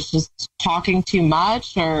 maybe I was just talking too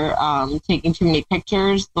much or taking too many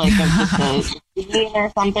pictures, like of just a scene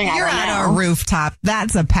or something. You're on a rooftop.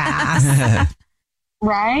 That's a pass.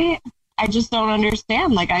 Right? I just don't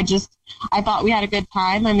understand. Like, I thought we had a good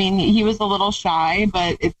time. I mean, he was a little shy,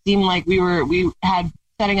 but it seemed like we had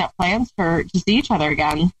setting up plans to see each other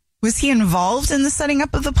again. Was he involved in the setting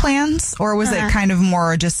up of the plans, or was it kind of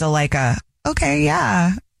more just kind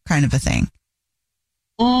kind of a thing?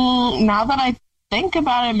 Now that I think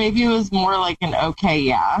about it, maybe it was more like an okay,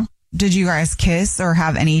 yeah. Did you guys kiss or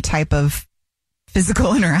have any type of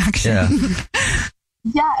physical interaction? Yeah.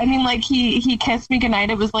 Yeah, I mean, like, he kissed me goodnight.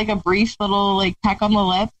 It was like a brief little, like, peck on the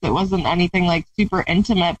lips. It wasn't anything, like, super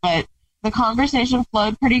intimate, but the conversation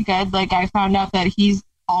flowed pretty good. Like, I found out that he's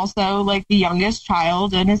also, like, the youngest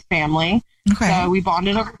child in his family. Okay. So we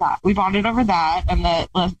bonded over that. And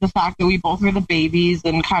the fact that we both were the babies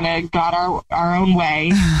and kind of got our own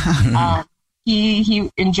way. He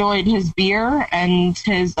enjoyed his beer and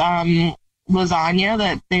his lasagna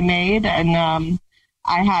that they made. And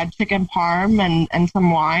I had chicken parm and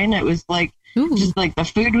some wine. It was like, just like the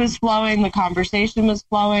food was flowing. The conversation was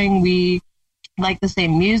flowing. We liked the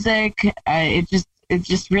same music. It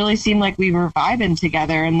just really seemed like we were vibing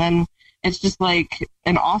together. And then it's just like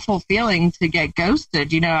an awful feeling to get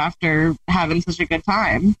ghosted, after having such a good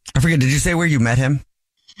time. I forget, did you say where you met him?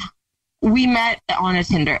 We met on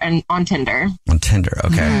Tinder. On Tinder,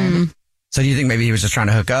 okay. Mm-hmm. So do you think maybe he was just trying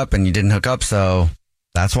to hook up and you didn't hook up, so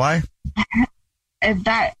that's why?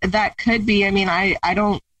 That could be. I mean, I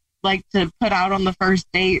don't like to put out on the first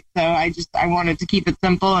date, so I wanted to keep it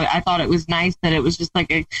simple. I thought it was nice that it was just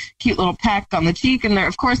like a cute little peck on the cheek, and there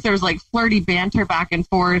was like flirty banter back and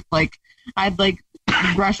forth. Like I'd like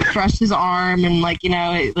brush his arm, and like he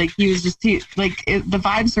was just the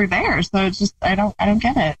vibes were there. So it's just I don't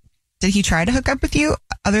get it. Did he try to hook up with you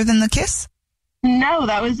other than the kiss? No,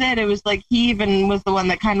 that was it. It was like he even was the one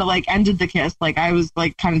that kind of like ended the kiss. Like I was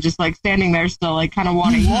like kind of just like standing there still like kind of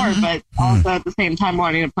wanting more, but also at the same time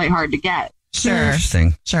wanting to play hard to get. Sure.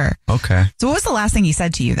 Interesting. Sure. Okay. So what was the last thing he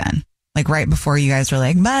said to you then? Like right before you guys were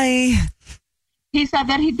like, bye? He said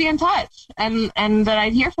that he'd be in touch and that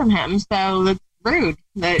I'd hear from him. So that's rude.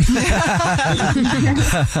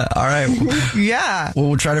 All right. Yeah. Well,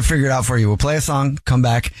 we'll try to figure it out for you. We'll play a song, come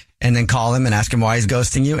back, and then call him and ask him why he's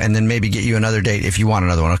ghosting you, and then maybe get you another date if you want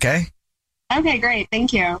another one, okay? Okay, great.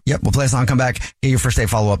 Thank you. Yep, we'll play a song, come back, get your first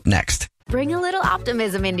date follow-up next. Bring a little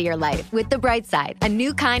optimism into your life with The Bright Side, a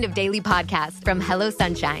new kind of daily podcast from Hello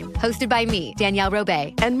Sunshine, hosted by me, Danielle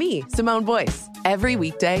Robay. And me, Simone Boyce. Every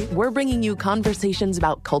weekday, we're bringing you conversations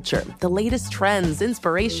about culture, the latest trends,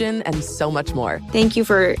 inspiration, and so much more. Thank you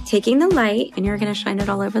for taking the light, and you're going to shine it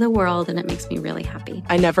all over the world, and it makes me really happy.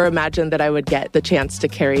 I never imagined that I would get the chance to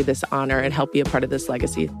carry this honor and help be a part of this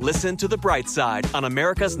legacy. Listen to The Bright Side on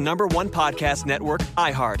America's #1 podcast network,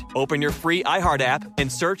 iHeart. Open your free iHeart app and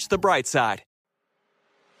search The Bright Side.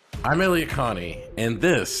 I'm Elliot Connie, and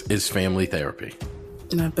this is Family Therapy.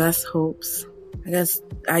 My best hopes, I guess,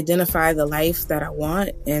 identify the life that I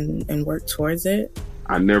want and work towards it.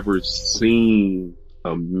 I never seen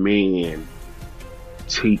a man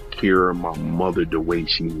take care of my mother the way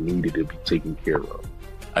she needed to be taken care of.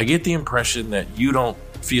 I get the impression that you don't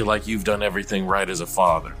feel like you've done everything right as a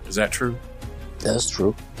father. Is that true? That's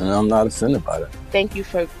true, and I'm not offended by that. Thank you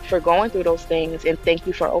for going through those things, and thank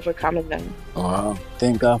you for overcoming them. Wow.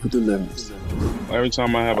 Thank God for deliverance. Every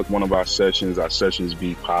time I have one of our sessions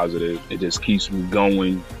be positive. It just keeps me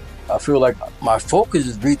going. I feel like my focus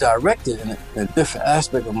is redirected in a different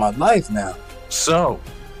aspect of my life now. So,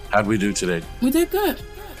 how'd we do today? We did good.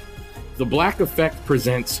 The Black Effect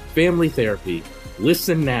presents Family Therapy.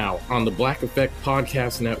 Listen now on the Black Effect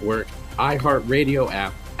Podcast Network, iHeart Radio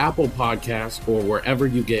app, Apple Podcasts, or wherever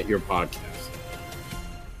you get your podcasts.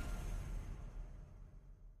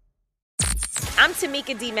 I'm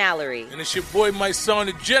Tamika D. Mallory. And it's your boy, my son,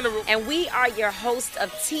 the General. And we are your hosts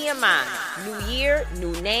of TMI. New year,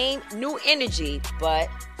 new name, new energy, but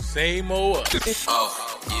same old us.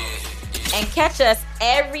 Oh, yeah. And catch us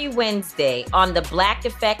every Wednesday on the Black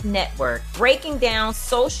Effect Network, breaking down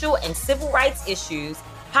social and civil rights issues,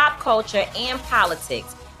 pop culture, and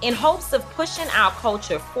politics, in hopes of pushing our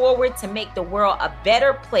culture forward to make the world a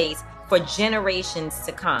better place for generations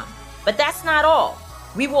to come. But that's not all.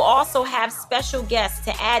 We will also have special guests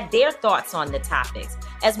to add their thoughts on the topics,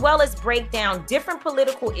 as well as break down different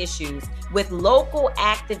political issues with local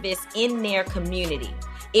activists in their community.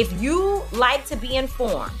 If you like to be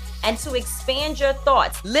informed and to expand your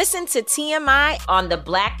thoughts, listen to TMI on the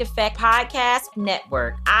Black Effect Podcast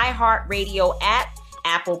Network, iHeartRadio app,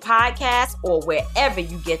 Apple Podcasts, or wherever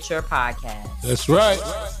you get your podcasts. That's right.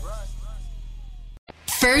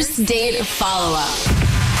 First Date Follow-Up.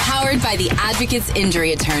 Powered by the Advocates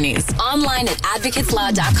Injury Attorneys. Online at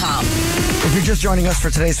advocateslaw.com. If you're just joining us for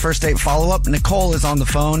today's First Date Follow-Up, Nicole is on the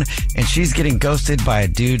phone, and she's getting ghosted by a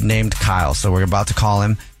dude named Kyle. So we're about to call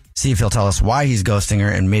him, see if he'll tell us why he's ghosting her,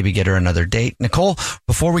 and maybe get her another date. Nicole,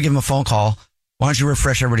 before we give him a phone call, why don't you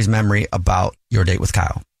refresh everybody's memory about your date with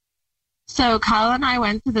Kyle? So Kyle and I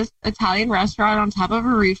went to this Italian restaurant on top of a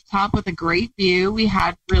rooftop with a great view. We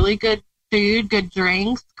had really good food, good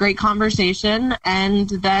drinks, great conversation. And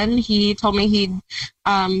then he told me he'd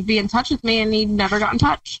be in touch with me, and he never got in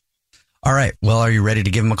touch. All right. Well, are you ready to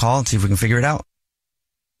give him a call and see if we can figure it out?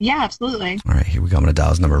 Yeah, absolutely. All right. Here we go. I'm going to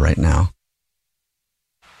dial his number right now.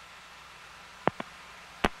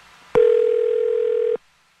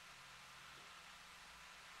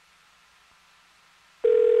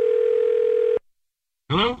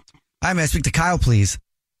 Hello? Hi, may I speak to Kyle, please?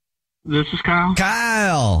 This is Kyle.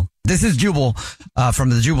 Kyle! This is Jubal from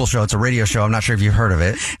the Jubal Show. It's a radio show. I'm not sure if you've heard of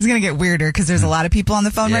it. It's going to get weirder because there's a lot of people on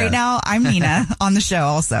the phone right now. I'm Nina on the show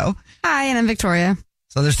also. Hi, and I'm Victoria.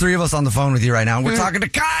 So there's 3 of us on the phone with you right now. We're talking to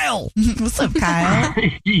Kyle. What's up, Kyle?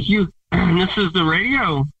 This is the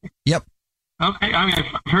radio. Yep. Okay. I mean,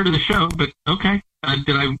 I've heard of the show, but okay.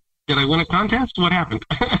 Did I win a contest? What happened?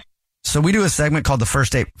 So we do a segment called the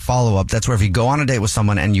First Date Follow-Up. That's where if you go on a date with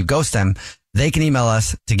someone and you ghost them, they can email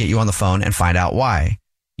us to get you on the phone and find out why.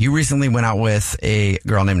 You recently went out with a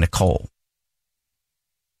girl named Nicole.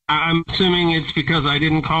 I'm assuming it's because I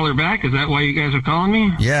didn't call her back. Is that why you guys are calling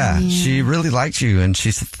me? Yeah, she really liked you, and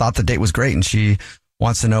she thought the date was great, and she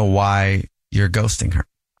wants to know why you're ghosting her.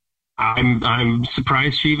 I'm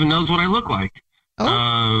surprised she even knows what I look like.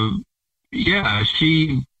 Oh. Yeah,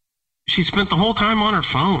 she spent the whole time on her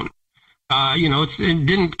phone. It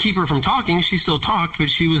didn't keep her from talking. She still talked, but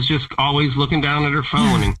she was just always looking down at her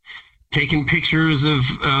phone and taking pictures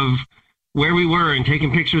of where we were, and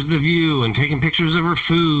taking pictures of the view, and taking pictures of her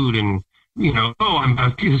food, and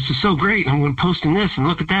this is so great. I'm going to post in this, and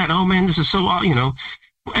look at that. Oh man, this is so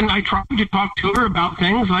And I tried to talk to her about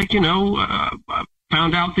things like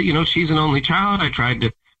found out that she's an only child. I tried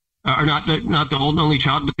to, or not the old only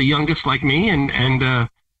child, but the youngest like me, and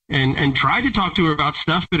tried to talk to her about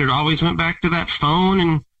stuff, but it always went back to that phone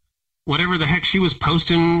and whatever the heck she was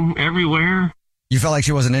posting everywhere. You felt like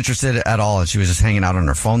she wasn't interested at all, and she was just hanging out on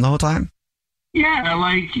her phone the whole time? Yeah,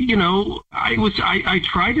 I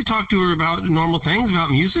tried to talk to her about normal things, about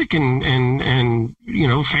music and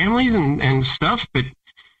families and stuff, but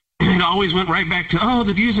it always went right back to, oh,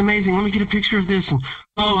 the view's amazing. Let me get a picture of this, and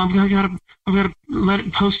oh, I've got to let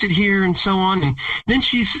it post it here, and so on. And then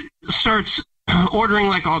she starts ordering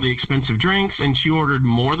like all the expensive drinks, and she ordered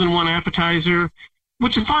more than one appetizer,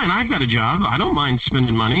 which is fine. I've got a job. I don't mind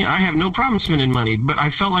spending money. I have no problem spending money, but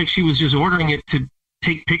I felt like she was just ordering it to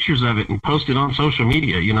take pictures of it and post it on social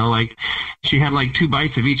media. Like she had like 2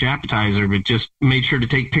 bites of each appetizer, but just made sure to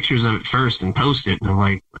take pictures of it first and post it. And I'm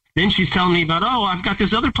like, then she's telling me about, oh, I've got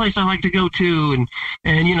this other place I like to go to,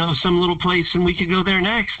 and some little place, and we could go there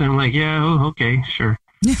next. And I'm like, yeah, oh, okay, sure.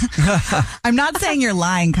 I'm not saying you're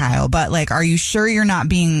lying, Kyle, but are you sure you're not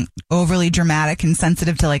being overly dramatic and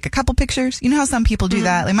sensitive to a couple pictures? You know how some people do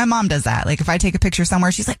that? My mom does that. If I take a picture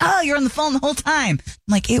somewhere, she's like, oh, you're on the phone the whole time. I'm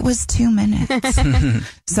like, it was 2 minutes.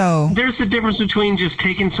 So there's a difference between just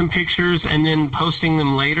taking some pictures and then posting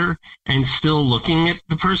them later and still looking at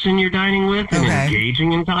the person you're dining with and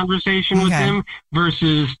engaging in conversation with them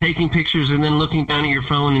versus taking pictures and then looking down at your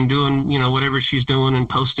phone and doing, whatever she's doing and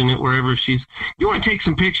posting it wherever you want to take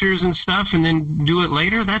some pictures and stuff and then do it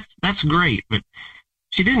later. That's great. But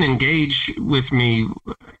she didn't engage with me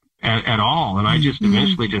at all. And I just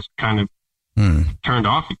eventually just kind of turned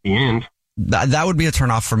off at the end. That would be a turn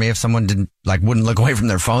off for me if someone wouldn't look away from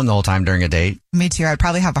their phone the whole time during a date. Me too. I'd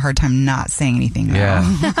probably have a hard time not saying anything. Yeah.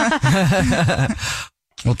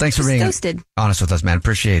 Well, thanks for being honest with us, man.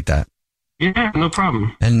 Appreciate that. Yeah, no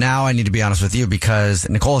problem. And now I need to be honest with you because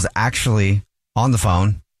Nicole is actually on the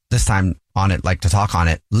phone, this time on it, to talk on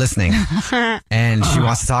it, listening, and she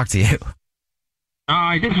wants to talk to you.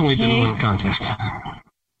 I definitely didn't win the contest.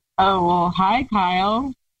 Oh, well, hi,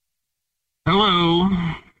 Kyle. Hello.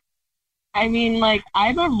 I mean,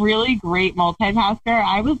 I'm a really great multitasker.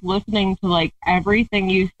 I was listening to, everything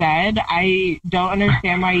you said. I don't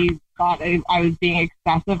understand why you thought I was being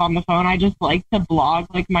excessive on the phone. I just like to blog,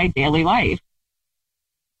 my daily life.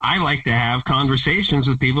 I like to have conversations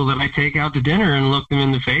with people that I take out to dinner and look them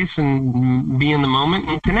in the face and be in the moment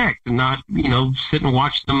and connect and not, sit and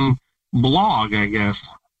watch them blog, I guess.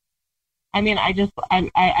 I mean, I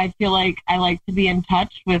feel like I like to be in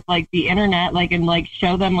touch with the internet, and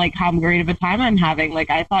show them how great of a time I'm having.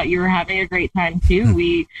 I thought you were having a great time too.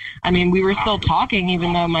 We were still talking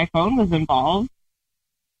even though my phone was involved.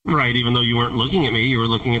 Right. Even though you weren't looking at me, you were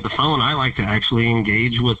looking at the phone. I like to actually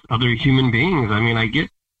engage with other human beings. I mean, I get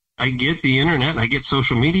the internet, I get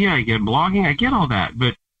social media, I get blogging, I get all that,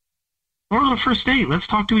 but we're on a first date. Let's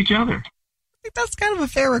talk to each other. I think that's kind of a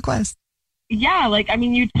fair request. Yeah, like, I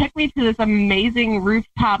mean, you took me to this amazing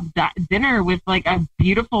rooftop dinner with, like, a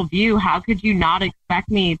beautiful view. How could you not expect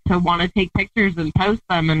me to want to take pictures and post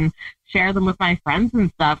them and share them with my friends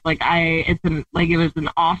and stuff? Like, it was an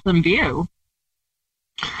awesome view.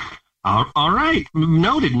 All right.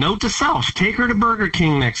 Noted. Note to self. Take her to Burger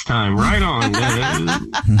King next time. Right on.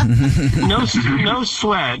 No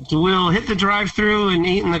sweat. We'll hit the drive-thru and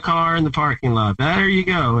eat in the car in the parking lot. There you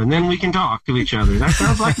go. And then we can talk to each other. That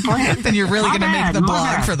sounds like a plan. Then you're really going to make the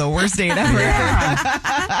blog for the worst date ever.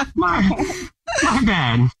 Yeah. My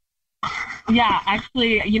bad. Yeah,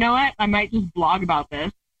 actually, you know what? I might just blog about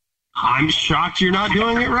this. I'm shocked you're not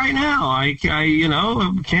doing it right now. I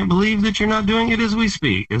can't believe that you're not doing it as we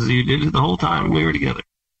speak, as you did it the whole time we were together.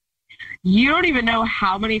 You don't even know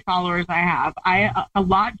how many followers I have. A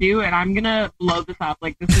lot do, and I'm gonna blow this up.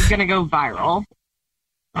 Like, this is gonna go viral.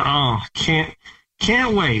 Oh, can't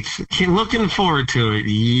wait. Looking forward to it.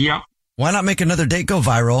 Yep. Why not make another date go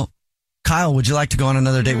viral? Kyle, would you like to go on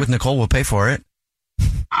another date with Nicole? We'll pay for it.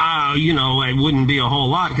 It wouldn't be a whole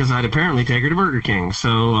lot because I'd apparently take her to Burger King.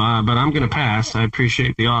 So, but I'm going to pass. I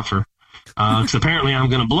appreciate the offer. Because apparently I'm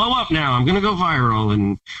going to blow up now. I'm going to go viral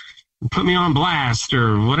and put me on blast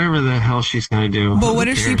or whatever the hell she's going to do. But what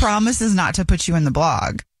if she promises not to put you in the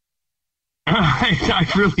blog? I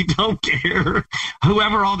really don't care.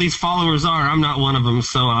 Whoever all these followers are, I'm not one of them.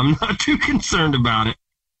 So I'm not too concerned about it.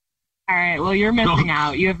 All right. Well, you're missing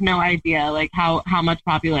out. You have no idea, like, how much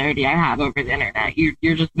popularity I have over the internet.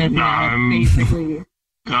 You're just missing out, basically.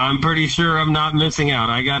 I'm pretty sure I'm not missing out.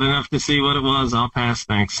 I got enough to see what it was. I'll pass.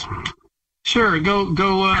 Thanks. Sure. Go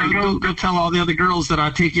tell all the other girls that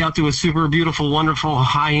I'll take you out to a super beautiful, wonderful,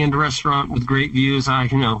 high-end restaurant with great views.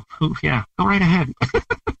 Go right ahead.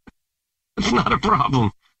 It's not a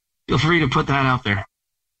problem. Feel free to put that out there.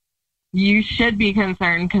 You should be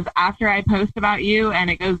concerned because after I post about you and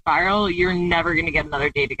it goes viral, you're never going to get another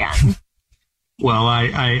date again. Well,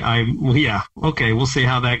 yeah. Okay, we'll see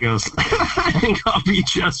how that goes. I think I'll be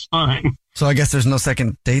just fine. So I guess there's no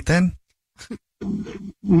second date then?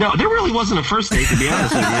 No, there really wasn't a first date, to be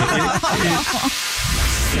honest with you.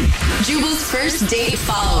 Jubal's first date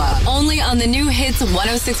follow-up, only on the new Hits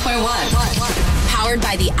 106.1. Powered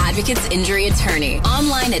by the Advocates Injury Attorney.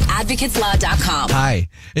 Online at advocateslaw.com. Hi.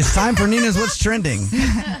 It's time for Nina's What's Trending.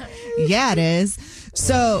 Yeah, it is.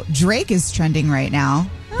 So Drake is trending right now,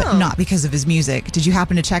 but not because of his music. Did you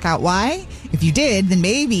happen to check out why? If you did, then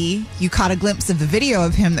maybe you caught a glimpse of the video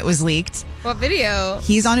of him that was leaked. What video?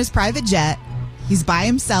 He's on his private jet. He's by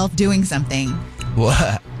himself doing something.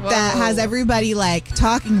 What? That has everybody like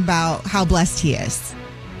talking about how blessed he is.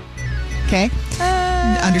 Okay?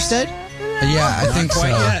 Understood? Yeah, I think so.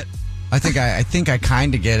 Yet. I think I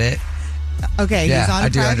kind of get it. Okay, yeah, he's on a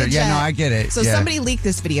private jet. Yeah, no, I get it. So somebody leaked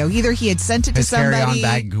this video. Either he had sent it to somebody. His carry-on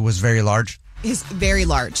bag was very large. Is very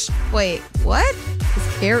large. Wait, what?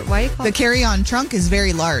 Why you call the carry-on trunk is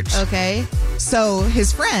very large. Okay. So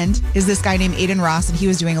his friend is this guy named Aiden Ross, and he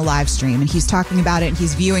was doing a live stream, and he's talking about it, and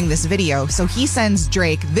he's viewing this video. So he sends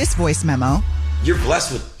Drake this voice memo. You're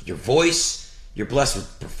blessed with your voice. You're blessed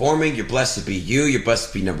with performing. You're blessed to be you. You're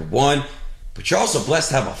blessed to be number one. But you're also blessed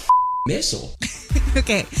to have a missile.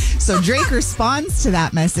 Okay, so Drake responds to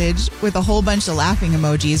that message with a whole bunch of laughing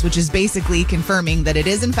emojis, which is basically confirming that it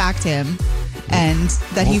is in fact him and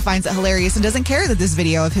that he finds it hilarious and doesn't care that this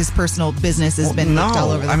video of his personal business has been leaked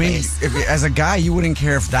all over the face. I mean, as a guy, you wouldn't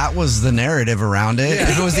care if that was the narrative around it. Yeah.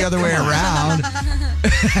 If it was the other way around.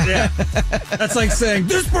 Yeah. That's like saying,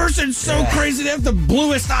 this person's so crazy, they have the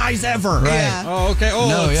bluest eyes ever. Right. Yeah. Oh, okay. Oh,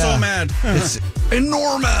 no, so mad. It's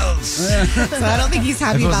enormous. So I don't think he's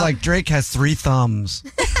happy if it was about... like Drake has 3 thumbs,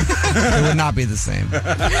 it would not be the same. No,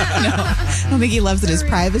 I don't think he loves that his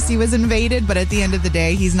privacy was invaded, but at the end of the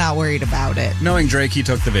day, he's not worried about it. Knowing Drake, he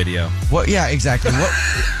took the video. Well, yeah, exactly.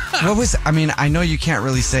 What was? I mean, I know you can't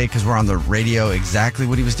really say because we're on the radio exactly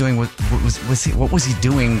what he was doing. What was he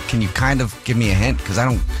doing? Can you kind of give me a hint? Because I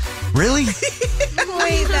don't really.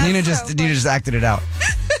 Wait, Nina just acted it out.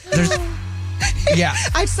 Yeah,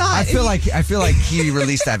 I saw it. I feel like he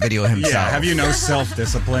released that video himself. Yeah, have you no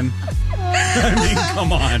self-discipline? I mean,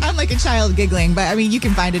 come on. I'm like a child giggling, but I mean, you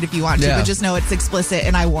can find it if you want to, but just know it's explicit,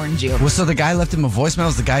 and I warned you. Well, so the guy left him a voicemail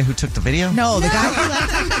is the guy who took the video? No, the guy who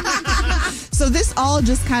left him. So this all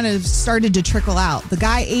just kind of started to trickle out. The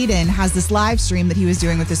guy, Aiden, has this live stream that he was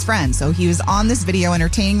doing with his friends. So he was on this video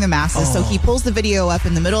entertaining the masses. So he pulls the video up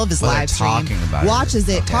in the middle of his live stream, watches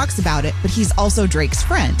it, talks about it, but he's also Drake's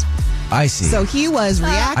friend. I see. So he was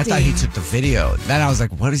reacting. I thought he took the video. Then I was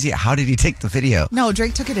like, what is he? How did he take the video? No,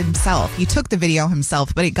 Drake took it himself. He took the video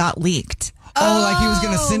himself, but it got leaked. Oh, like he was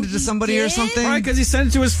going to send it to somebody or something? Right, because he sent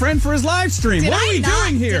it to his friend for his live stream. What are we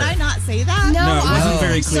doing here? Did I not say that? No, it wasn't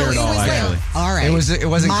very clear at all, actually. All right. It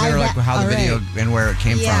wasn't clear like how the video and where it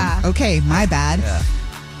came from. Okay, my bad. Yeah.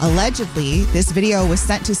 Allegedly, this video was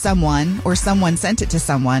sent to someone, or someone sent it to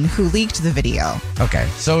someone who leaked the video. Okay,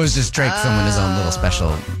 so it was just Drake filming his own little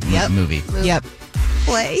special movie. Yep.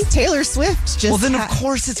 Play. Taylor Swift just. Well, then of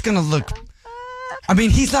course it's going to look. I mean,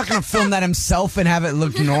 he's not going to film that himself and have it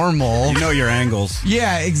look normal. You know your angles.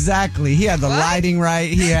 Yeah, exactly. He had the lighting right.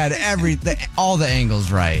 He had everything, all the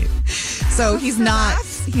angles right. So he's not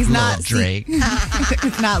Drake.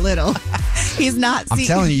 Not little. He's not. I'm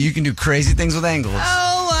telling you, you can do crazy things with angles.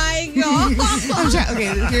 Oh my god.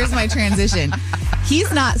 Okay, here's my transition.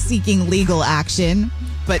 He's not seeking legal action,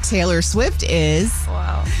 but Taylor Swift is.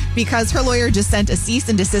 Wow. Because her lawyer just sent a cease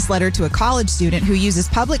and desist letter to a college student who uses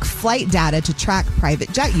public flight data to track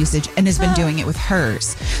private jet usage and has been doing it with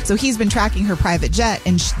hers. So he's been tracking her private jet,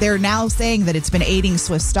 and they're now saying that it's been aiding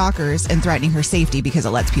Swift stalkers and threatening her safety because it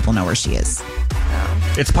lets people know where she is.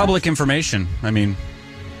 It's public information. I mean,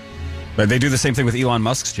 but they do the same thing with Elon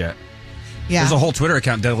Musk's jet. Yeah. There's a whole Twitter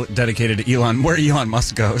account dedicated to where Elon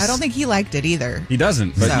Musk goes. I don't think he liked it either. He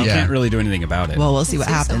doesn't, but you can't really do anything about it. Well, we'll see what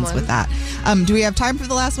happens with that. Do we have time for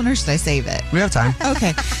the last one, or should I save it? We have time.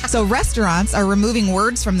 Okay. So restaurants are removing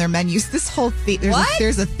words from their menus. This whole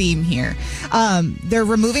there's a theme here. They're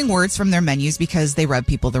removing words from their menus because they rub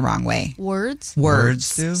people the wrong way. Words? Words.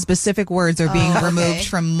 Specific words are being removed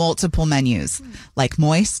from multiple menus, like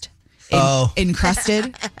moist,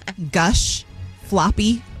 encrusted, gush,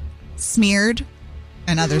 floppy, smeared,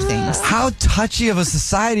 and other things. How touchy of a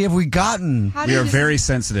society have we gotten? We are very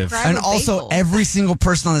sensitive. And also, every single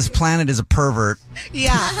person on this planet is a pervert.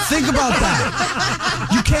 Yeah. Think about that.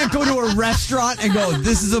 You can't go to a restaurant and go,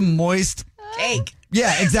 this is a moist cake.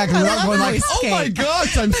 Yeah, exactly. We're not going like, moist oh my cake.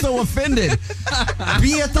 gosh, I'm so offended.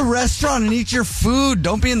 Be at the restaurant and eat your food.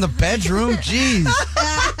 Don't be in the bedroom. Jeez.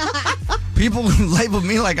 People label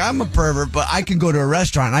me like I'm a pervert, but I can go to a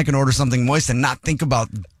restaurant and I can order something moist and not think about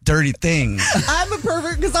dirty things. I'm a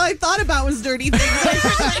pervert because all I thought about was dirty things.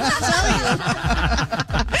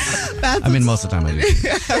 I mean, most of the time I do.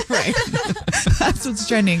 Right. That's what's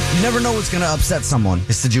trending. You never know what's going to upset someone.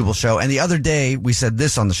 It's the Jubal Show. And the other day, we said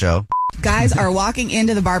this on the show. Guys are walking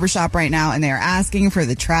into the barbershop right now and they are asking for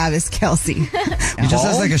the Travis Kelce. He just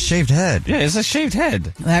has like a shaved head. Yeah, it's a shaved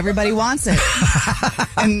head. Everybody wants it.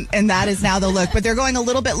 and that is now the look. But they're going a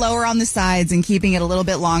little bit lower on the sides and keeping it a little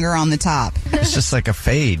bit longer on the top. It's just like a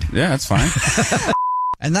fade. Yeah, that's fine.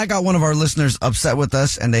 And that got one of our listeners upset with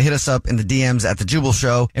us, and they hit us up in the DMs at the Jubal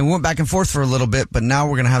Show, and we went back and forth for a little bit, but now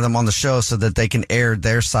we're going to have them on the show so that they can air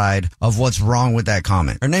their side of what's wrong with that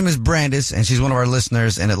comment. Her name is Brandyce, and she's one of our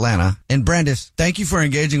listeners in Atlanta. And Brandyce, thank you for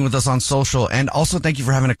engaging with us on social, and also thank you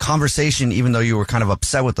for having a conversation, even though you were kind of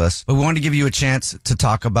upset with us. But we wanted to give you a chance to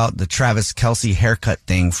talk about the Travis Kelce haircut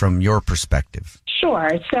thing from your perspective.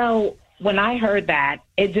 Sure. So when I heard that,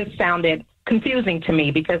 it just sounded confusing to me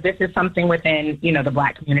because this is something within, the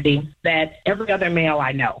Black community that every other male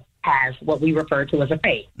I know has what we refer to as a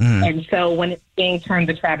fade. And so when it's being turned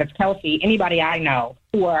to Travis Kelce, anybody I know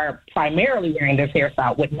who are primarily wearing this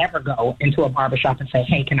hairstyle would never go into a barbershop and say,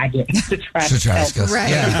 hey, can I get the Travis Kelce? Right.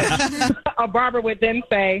 Yeah. A barber would then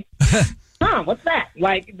say, what's that?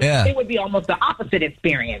 Like, it would be almost the opposite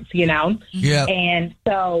experience, Yeah. And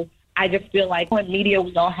so I just feel like in media,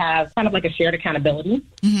 we all have kind of like a shared accountability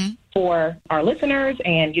for our listeners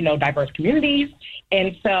and, diverse communities.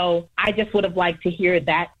 And so I just would have liked to hear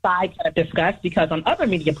that side kind of discussed because on other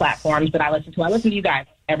media platforms that I listen to you guys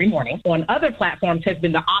every morning. On other platforms has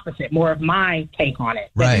been the opposite, more of my take on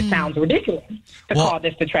it. Right. It sounds ridiculous to call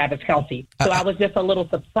this the Travis Kelce. So I was just a little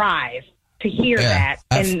surprised to hear that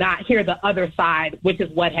and not hear the other side, which is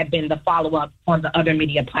what had been the follow-up on the other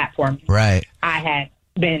media platforms Right. I had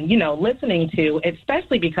been, listening to,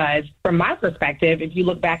 especially because from my perspective, if you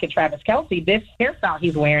look back at Travis Kelce, this hairstyle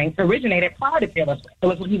he's wearing originated prior to Taylor Swift. It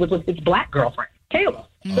was when he was with his Black girlfriend, Taylor.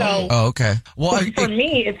 So okay. Well, for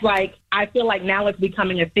me, it's like, I feel like now it's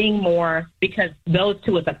becoming a thing more because those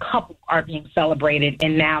two as a couple are being celebrated.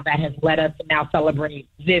 And now that has led us to now celebrate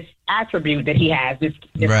this attribute that he has, this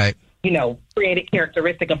right. Created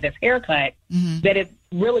characteristic of this haircut that has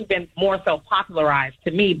really been more so popularized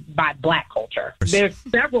to me by Black culture. There's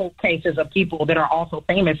several cases of people that are also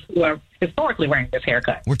famous who are historically wearing this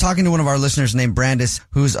haircut. We're talking to one of our listeners named Brandyce,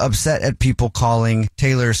 who's upset at people calling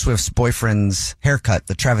Taylor Swift's boyfriend's haircut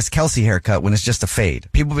the Travis Kelce haircut when it's just a fade.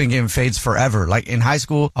 People have been getting fades forever. Like in high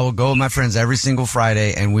school, I would go with my friends every single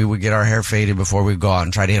Friday and we would get our hair faded before we go out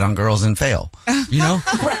and try to hit on girls and fail. You know?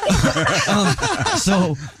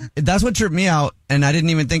 So that's what tripped me out. And I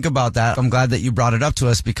didn't even think about that. I'm glad that you brought it up to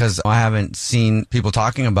us because I haven't seen people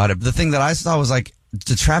talking about it. The thing that I saw was like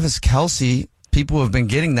the Travis Kelce, people have been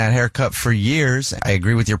getting that haircut for years. I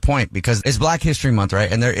agree with your point because it's Black History Month,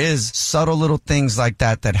 right? And there is subtle little things like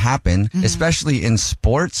that happen, especially in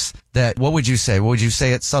sports. That, what would you say? Would you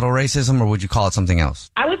say it's subtle racism or would you call it something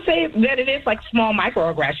else? I would say that it is like small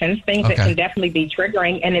microaggressions, things that can definitely be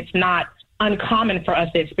triggering, and it's not uncommon for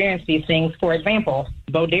us to experience these things. For example,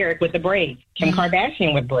 Bo Derek with the braids, Kim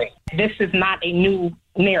Kardashian with braids. This is not a new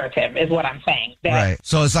narrative, is what I'm saying. Right.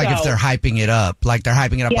 So it's like if they're hyping it up, like Kim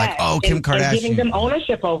Kardashian. And giving them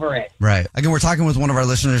ownership over it. Right. Again, we're talking with one of our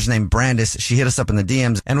listeners named Brandyce. She hit us up in the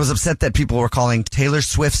DMs and was upset that people were calling Taylor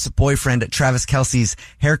Swift's boyfriend Travis Kelce's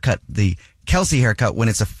haircut the Kelce haircut when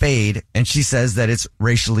it's a fade, and she says that it's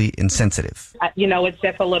racially insensitive. It's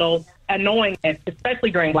just a little annoying, especially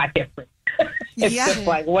during Black History. It's just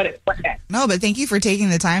like, what that? No, but thank you for taking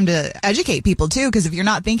the time to educate people, too, because if you're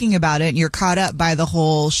not thinking about it and you're caught up by the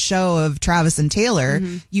whole show of Travis and Taylor,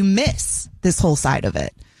 you miss this whole side of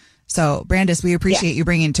it. So, Brandyce, we appreciate you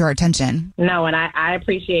bringing it to our attention. No, and I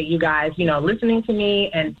appreciate you guys, listening to me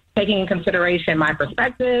and taking in consideration my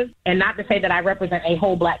perspective. And not to say that I represent a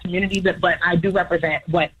whole Black community, but I do represent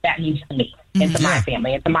what that means to me and to my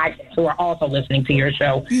family and to my kids who are also listening to your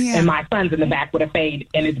show. And my son's in the back with a fade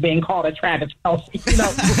and it's being called a Travis Kelce.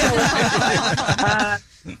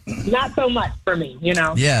 Not so much for me,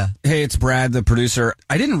 Yeah. Hey, it's Brad, the producer.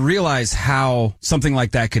 I didn't realize how something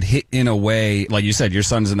like that could hit in a way. Like you said, your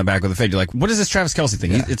son's in the back with a fade. You're like, what is this Travis Kelce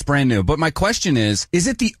thing? Yeah. It's brand new. But my question is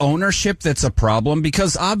it the ownership that's a problem?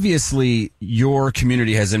 Because obviously your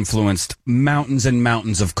community has influenced mountains and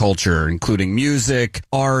mountains of culture, including music,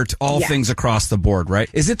 art, all things across the board, right?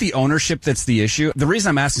 Is it the ownership that's the issue? The reason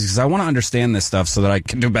I'm asking is because I want to understand this stuff so that I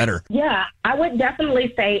can do better. Yeah, I would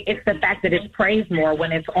definitely say it's the fact that it's praised more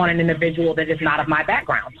when it's on an individual that is not of my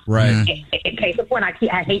background. Right. In case of point,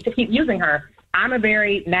 I hate to keep using her. I'm a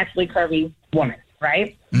very naturally curvy woman,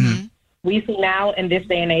 right? Mm-hmm. We see now in this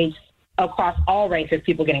day and age across all races,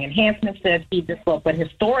 people getting enhancements to achieve this look, but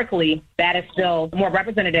historically, that is still more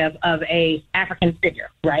representative of a African figure,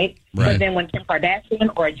 right? But then when Kim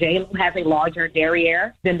Kardashian or J.Lo has a larger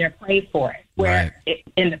derriere, then they're praised for it. Where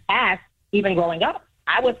in the past, even growing up,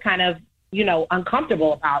 I was kind of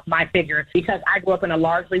uncomfortable about my figure because I grew up in a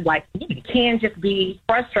largely white community. It can just be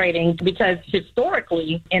frustrating because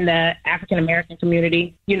historically in the African-American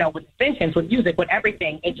community, with extensions, with music, with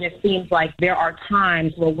everything, it just seems like there are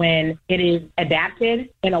times where when it is adapted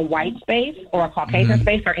in a white space or a Caucasian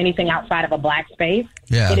space or anything outside of a Black space,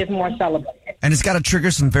 it is more celebrated. And it's got to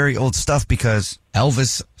trigger some very old stuff because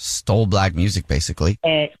Elvis stole Black music, basically.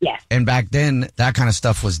 Yes. And back then, that kind of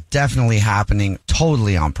stuff was definitely happening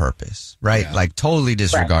totally on purpose, right? Yeah. Like totally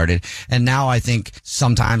disregarded. Right. And now I think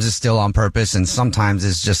sometimes it's still on purpose and sometimes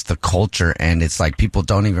it's just the culture and it's like people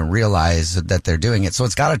don't even realize that they're doing it. So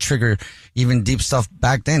it's got to trigger even deep stuff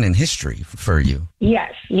back then in history for you.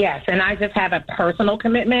 Yes. And I just have a personal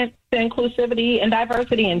commitment to inclusivity and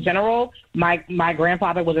diversity in general. My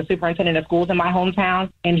grandfather was a superintendent of schools in my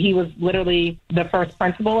hometown, and he was literally the first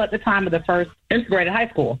principal at the time of the first integrated high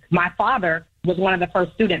school. My father was one of the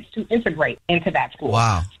first students to integrate into that school.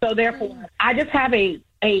 Wow. So therefore, I just have a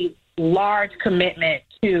large commitment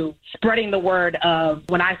to spreading the word of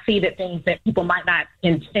when I see that things that people might not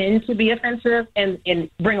intend to be offensive and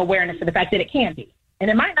bring awareness to the fact that it can be. And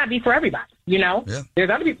it might not be for everybody, Yeah. There's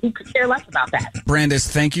other people who could care less about that. Brandyce,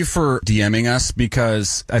 thank you for DMing us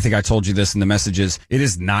because I think I told you this in the messages. It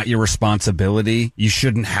is not your responsibility. You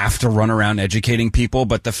shouldn't have to run around educating people.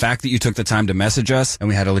 But the fact that you took the time to message us and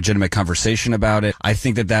we had a legitimate conversation about it, I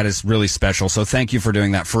think that is really special. So thank you for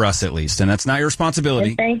doing that for us at least. And that's not your responsibility.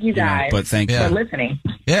 And thank you guys but thank you for listening.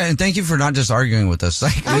 Yeah, and thank you for not just arguing with us.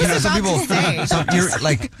 Like, some people, you're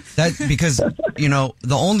like that because, the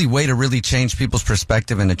only way to really change people's perspective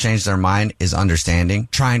and to change their mind is understanding,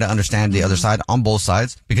 trying to understand the other side on both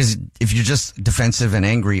sides. Because if you're just defensive and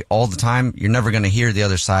angry all the time, you're never going to hear the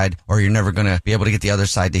other side or you're never going to be able to get the other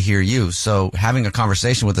side to hear you. So having a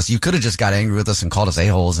conversation with us, you could have just got angry with us and called us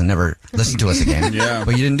a-holes and never listened to us again.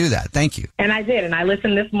 But you didn't do that. Thank you. And I did. And I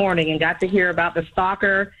listened this morning and got to hear about the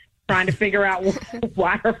stalker trying to figure out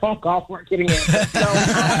why her phone calls weren't getting in. So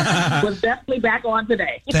was definitely back on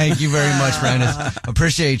today. Thank you very much, Brandyce.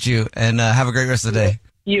 Appreciate you, and have a great rest of the day.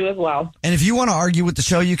 You as well. And if you want to argue with the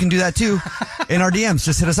show, you can do that too in our DMs.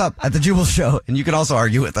 Just hit us up at the Jubal Show, and you can also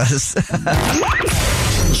argue with us.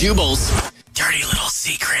 Jubal's dirty little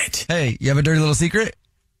secret. Hey, you have a dirty little secret?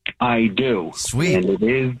 I do. Sweet. And it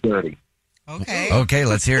is dirty. Okay,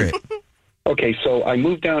 let's hear it. Okay, so I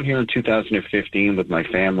moved down here in 2015 with my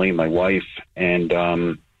family, my wife, and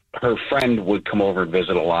her friend would come over and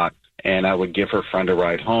visit a lot. And I would give her friend a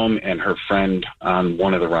ride home, and her friend on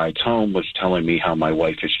one of the rides home was telling me how my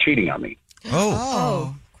wife is cheating on me.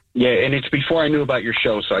 Oh. Yeah, and it's before I knew about your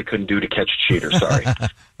show, so I couldn't do To Catch a Cheater. Sorry.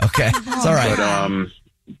 Okay, it's all right.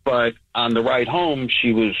 But on the ride home,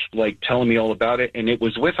 she was like telling me all about it, and it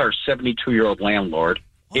was with our 72-year-old landlord.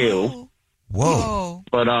 Ew. Whoa.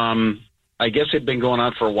 But I guess it'd been going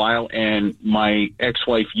on for a while, and my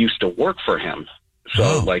ex-wife used to work for him.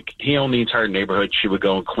 So, like, he owned the entire neighborhood. She would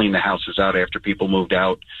go and clean the houses out after people moved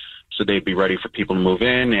out, so they'd be ready for people to move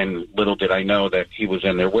in. And little did I know that he was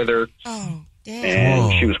in there with her. Oh, damn.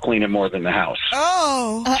 And she was cleaning more than the house.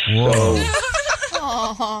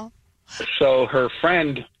 So her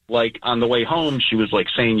friend, like, on the way home, she was, like,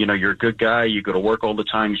 saying, you know, you're a good guy. You go to work all the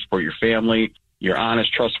time. You support your family. You're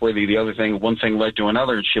honest, trustworthy. The other thing, one thing led to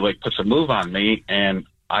another, and she, like, puts a move on me, and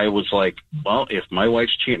I was like, well, if my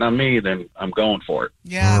wife's cheating on me, then I'm going for it.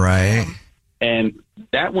 Yeah. Right. And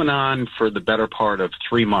that went on for the better part of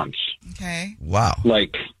 3 months. Okay. Wow.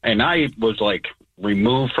 Like, and I was like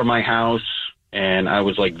removed from my house, and I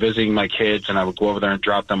was like visiting my kids, and I would go over there and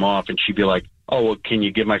drop them off, and she'd be like, oh, well, can you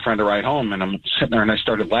give my friend a ride home? And I'm sitting there and I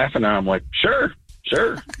started laughing, and I'm like, sure.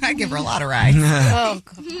 I give her a lot of rides.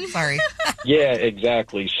 Sorry. Yeah,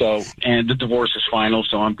 exactly. So, and the divorce is final,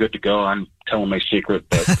 so I'm good to go. I'm telling my secret.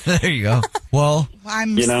 But there you go. Well,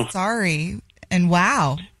 I'm sorry. And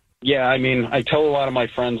wow. Yeah, I mean, I tell a lot of my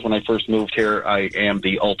friends when I first moved here, I am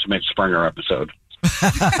the ultimate Springer episode.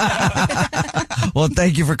 Well,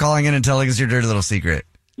 thank you for calling in and telling us your dirty little secret.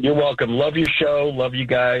 You're welcome. Love your show. Love you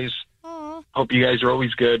guys. Hope you guys are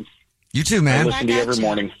always good. You too, man. I listen to you every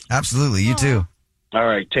morning. Absolutely. You too. All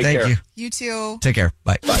right. Take care. Thank you. You too. Take care.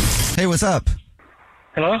 Bye. Hey, what's up?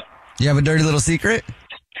 Hello? You have a dirty little secret?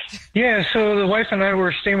 Yeah, so the wife and I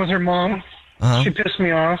were staying with her mom. Uh-huh. She pissed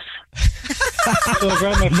me off. So I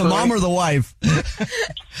grabbed my The mom or the wife?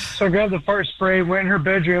 So I grabbed the fart spray, went in her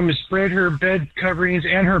bedroom, and sprayed her bed coverings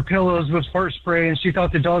and her pillows with fart spray, and she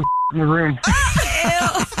thought the dog in the room.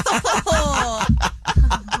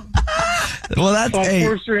 Well, that's so I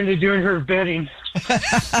forced her into doing her bedding.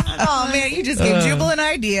 Oh man, you just gave Jubal an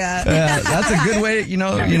idea. That's a good way. You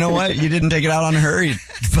know what? You didn't take it out on her,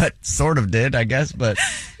 but sort of did, I guess. But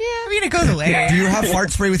yeah, I mean, it goes away. Do you have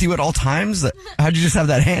fart spray with you at all times? How'd you just have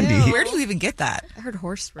that handy? Where do you even get that? I heard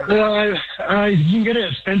horse spray. You can get it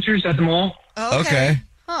at Spencer's at the mall. Okay.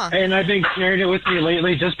 Huh. And I've been carrying it with me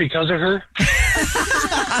lately just because of her.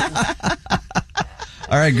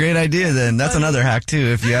 All right, great idea then. That's another hack too.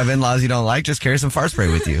 If you have in-laws you don't like, just carry some fart spray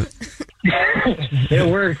with you.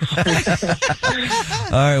 It works. All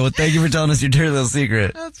right, well, thank you for telling us your dirty little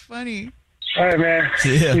secret. That's funny. All right, man.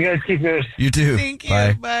 See ya. You guys keep good. You too. Thank you.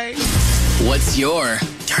 Bye. Bye. What's your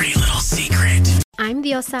dirty little secret? I'm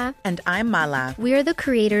Diosa. And I'm Mala. We are the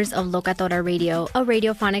creators of Locatora Radio, a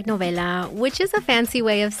radiophonic novela, which is a fancy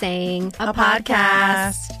way of saying a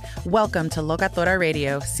podcast. Welcome to Locatora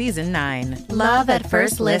Radio, Season 9. Love at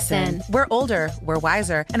first listen. We're older, we're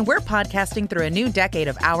wiser, and we're podcasting through a new decade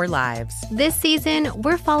of our lives. This season,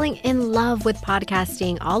 we're falling in love with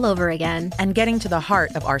podcasting all over again. And getting to the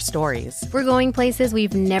heart of our stories. We're going places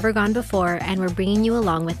we've never gone before, and we're bringing you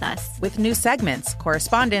along with us. With new segments,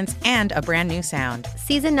 correspondence, and a brand new sound.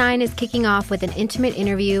 Season 9 is kicking off with an intimate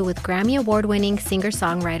interview with Grammy Award-winning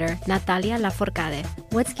singer-songwriter Natalia Lafourcade.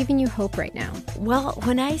 What's giving you hope right now? Well,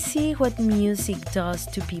 when I see what music does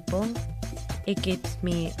to people, it gives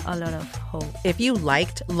me a lot of hope. If you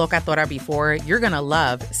liked Locatora before, you're going to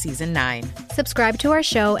love Season 9. Subscribe to our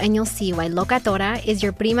show and you'll see why Locatora is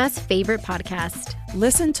your prima's favorite podcast.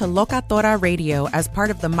 Listen to Locatora Radio as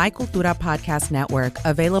part of the My Cultura Podcast Network,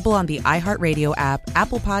 available on the iHeartRadio app,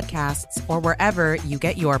 Apple Podcasts, or wherever you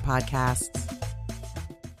get your podcasts.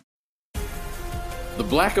 The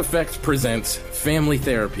Black Effect presents Family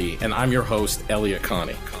Therapy, and I'm your host, Elliot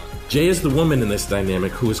Connie. Jay is the woman in this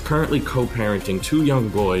dynamic who is currently co-parenting 2 young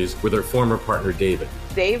boys with her former partner, David.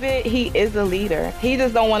 David, he is a leader. He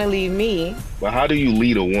just don't want to leave me. But how do you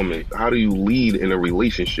lead a woman? How do you lead in a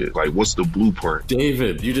relationship? Like, what's the blueprint?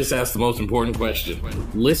 David, you just asked the most important question.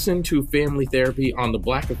 Listen to Family Therapy on the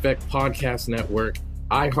Black Effect Podcast Network,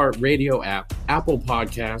 iHeartRadio app, Apple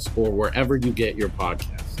Podcasts, or wherever you get your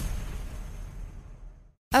podcasts.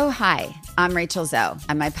 Oh, hi, I'm Rachel Zoe,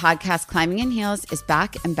 and my podcast, Climbing in Heels, is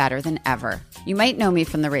back and better than ever. You might know me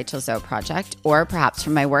from the Rachel Zoe Project, or perhaps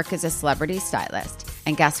from my work as a celebrity stylist.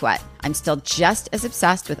 And guess what? I'm still just as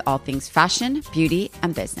obsessed with all things fashion, beauty,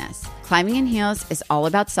 and business. Climbing in Heels is all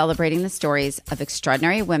about celebrating the stories of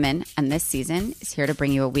extraordinary women, and this season is here to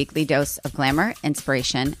bring you a weekly dose of glamour,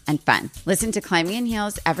 inspiration, and fun. Listen to Climbing in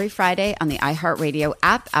Heels every Friday on the iHeartRadio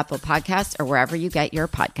app, Apple Podcasts, or wherever you get your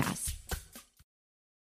podcasts.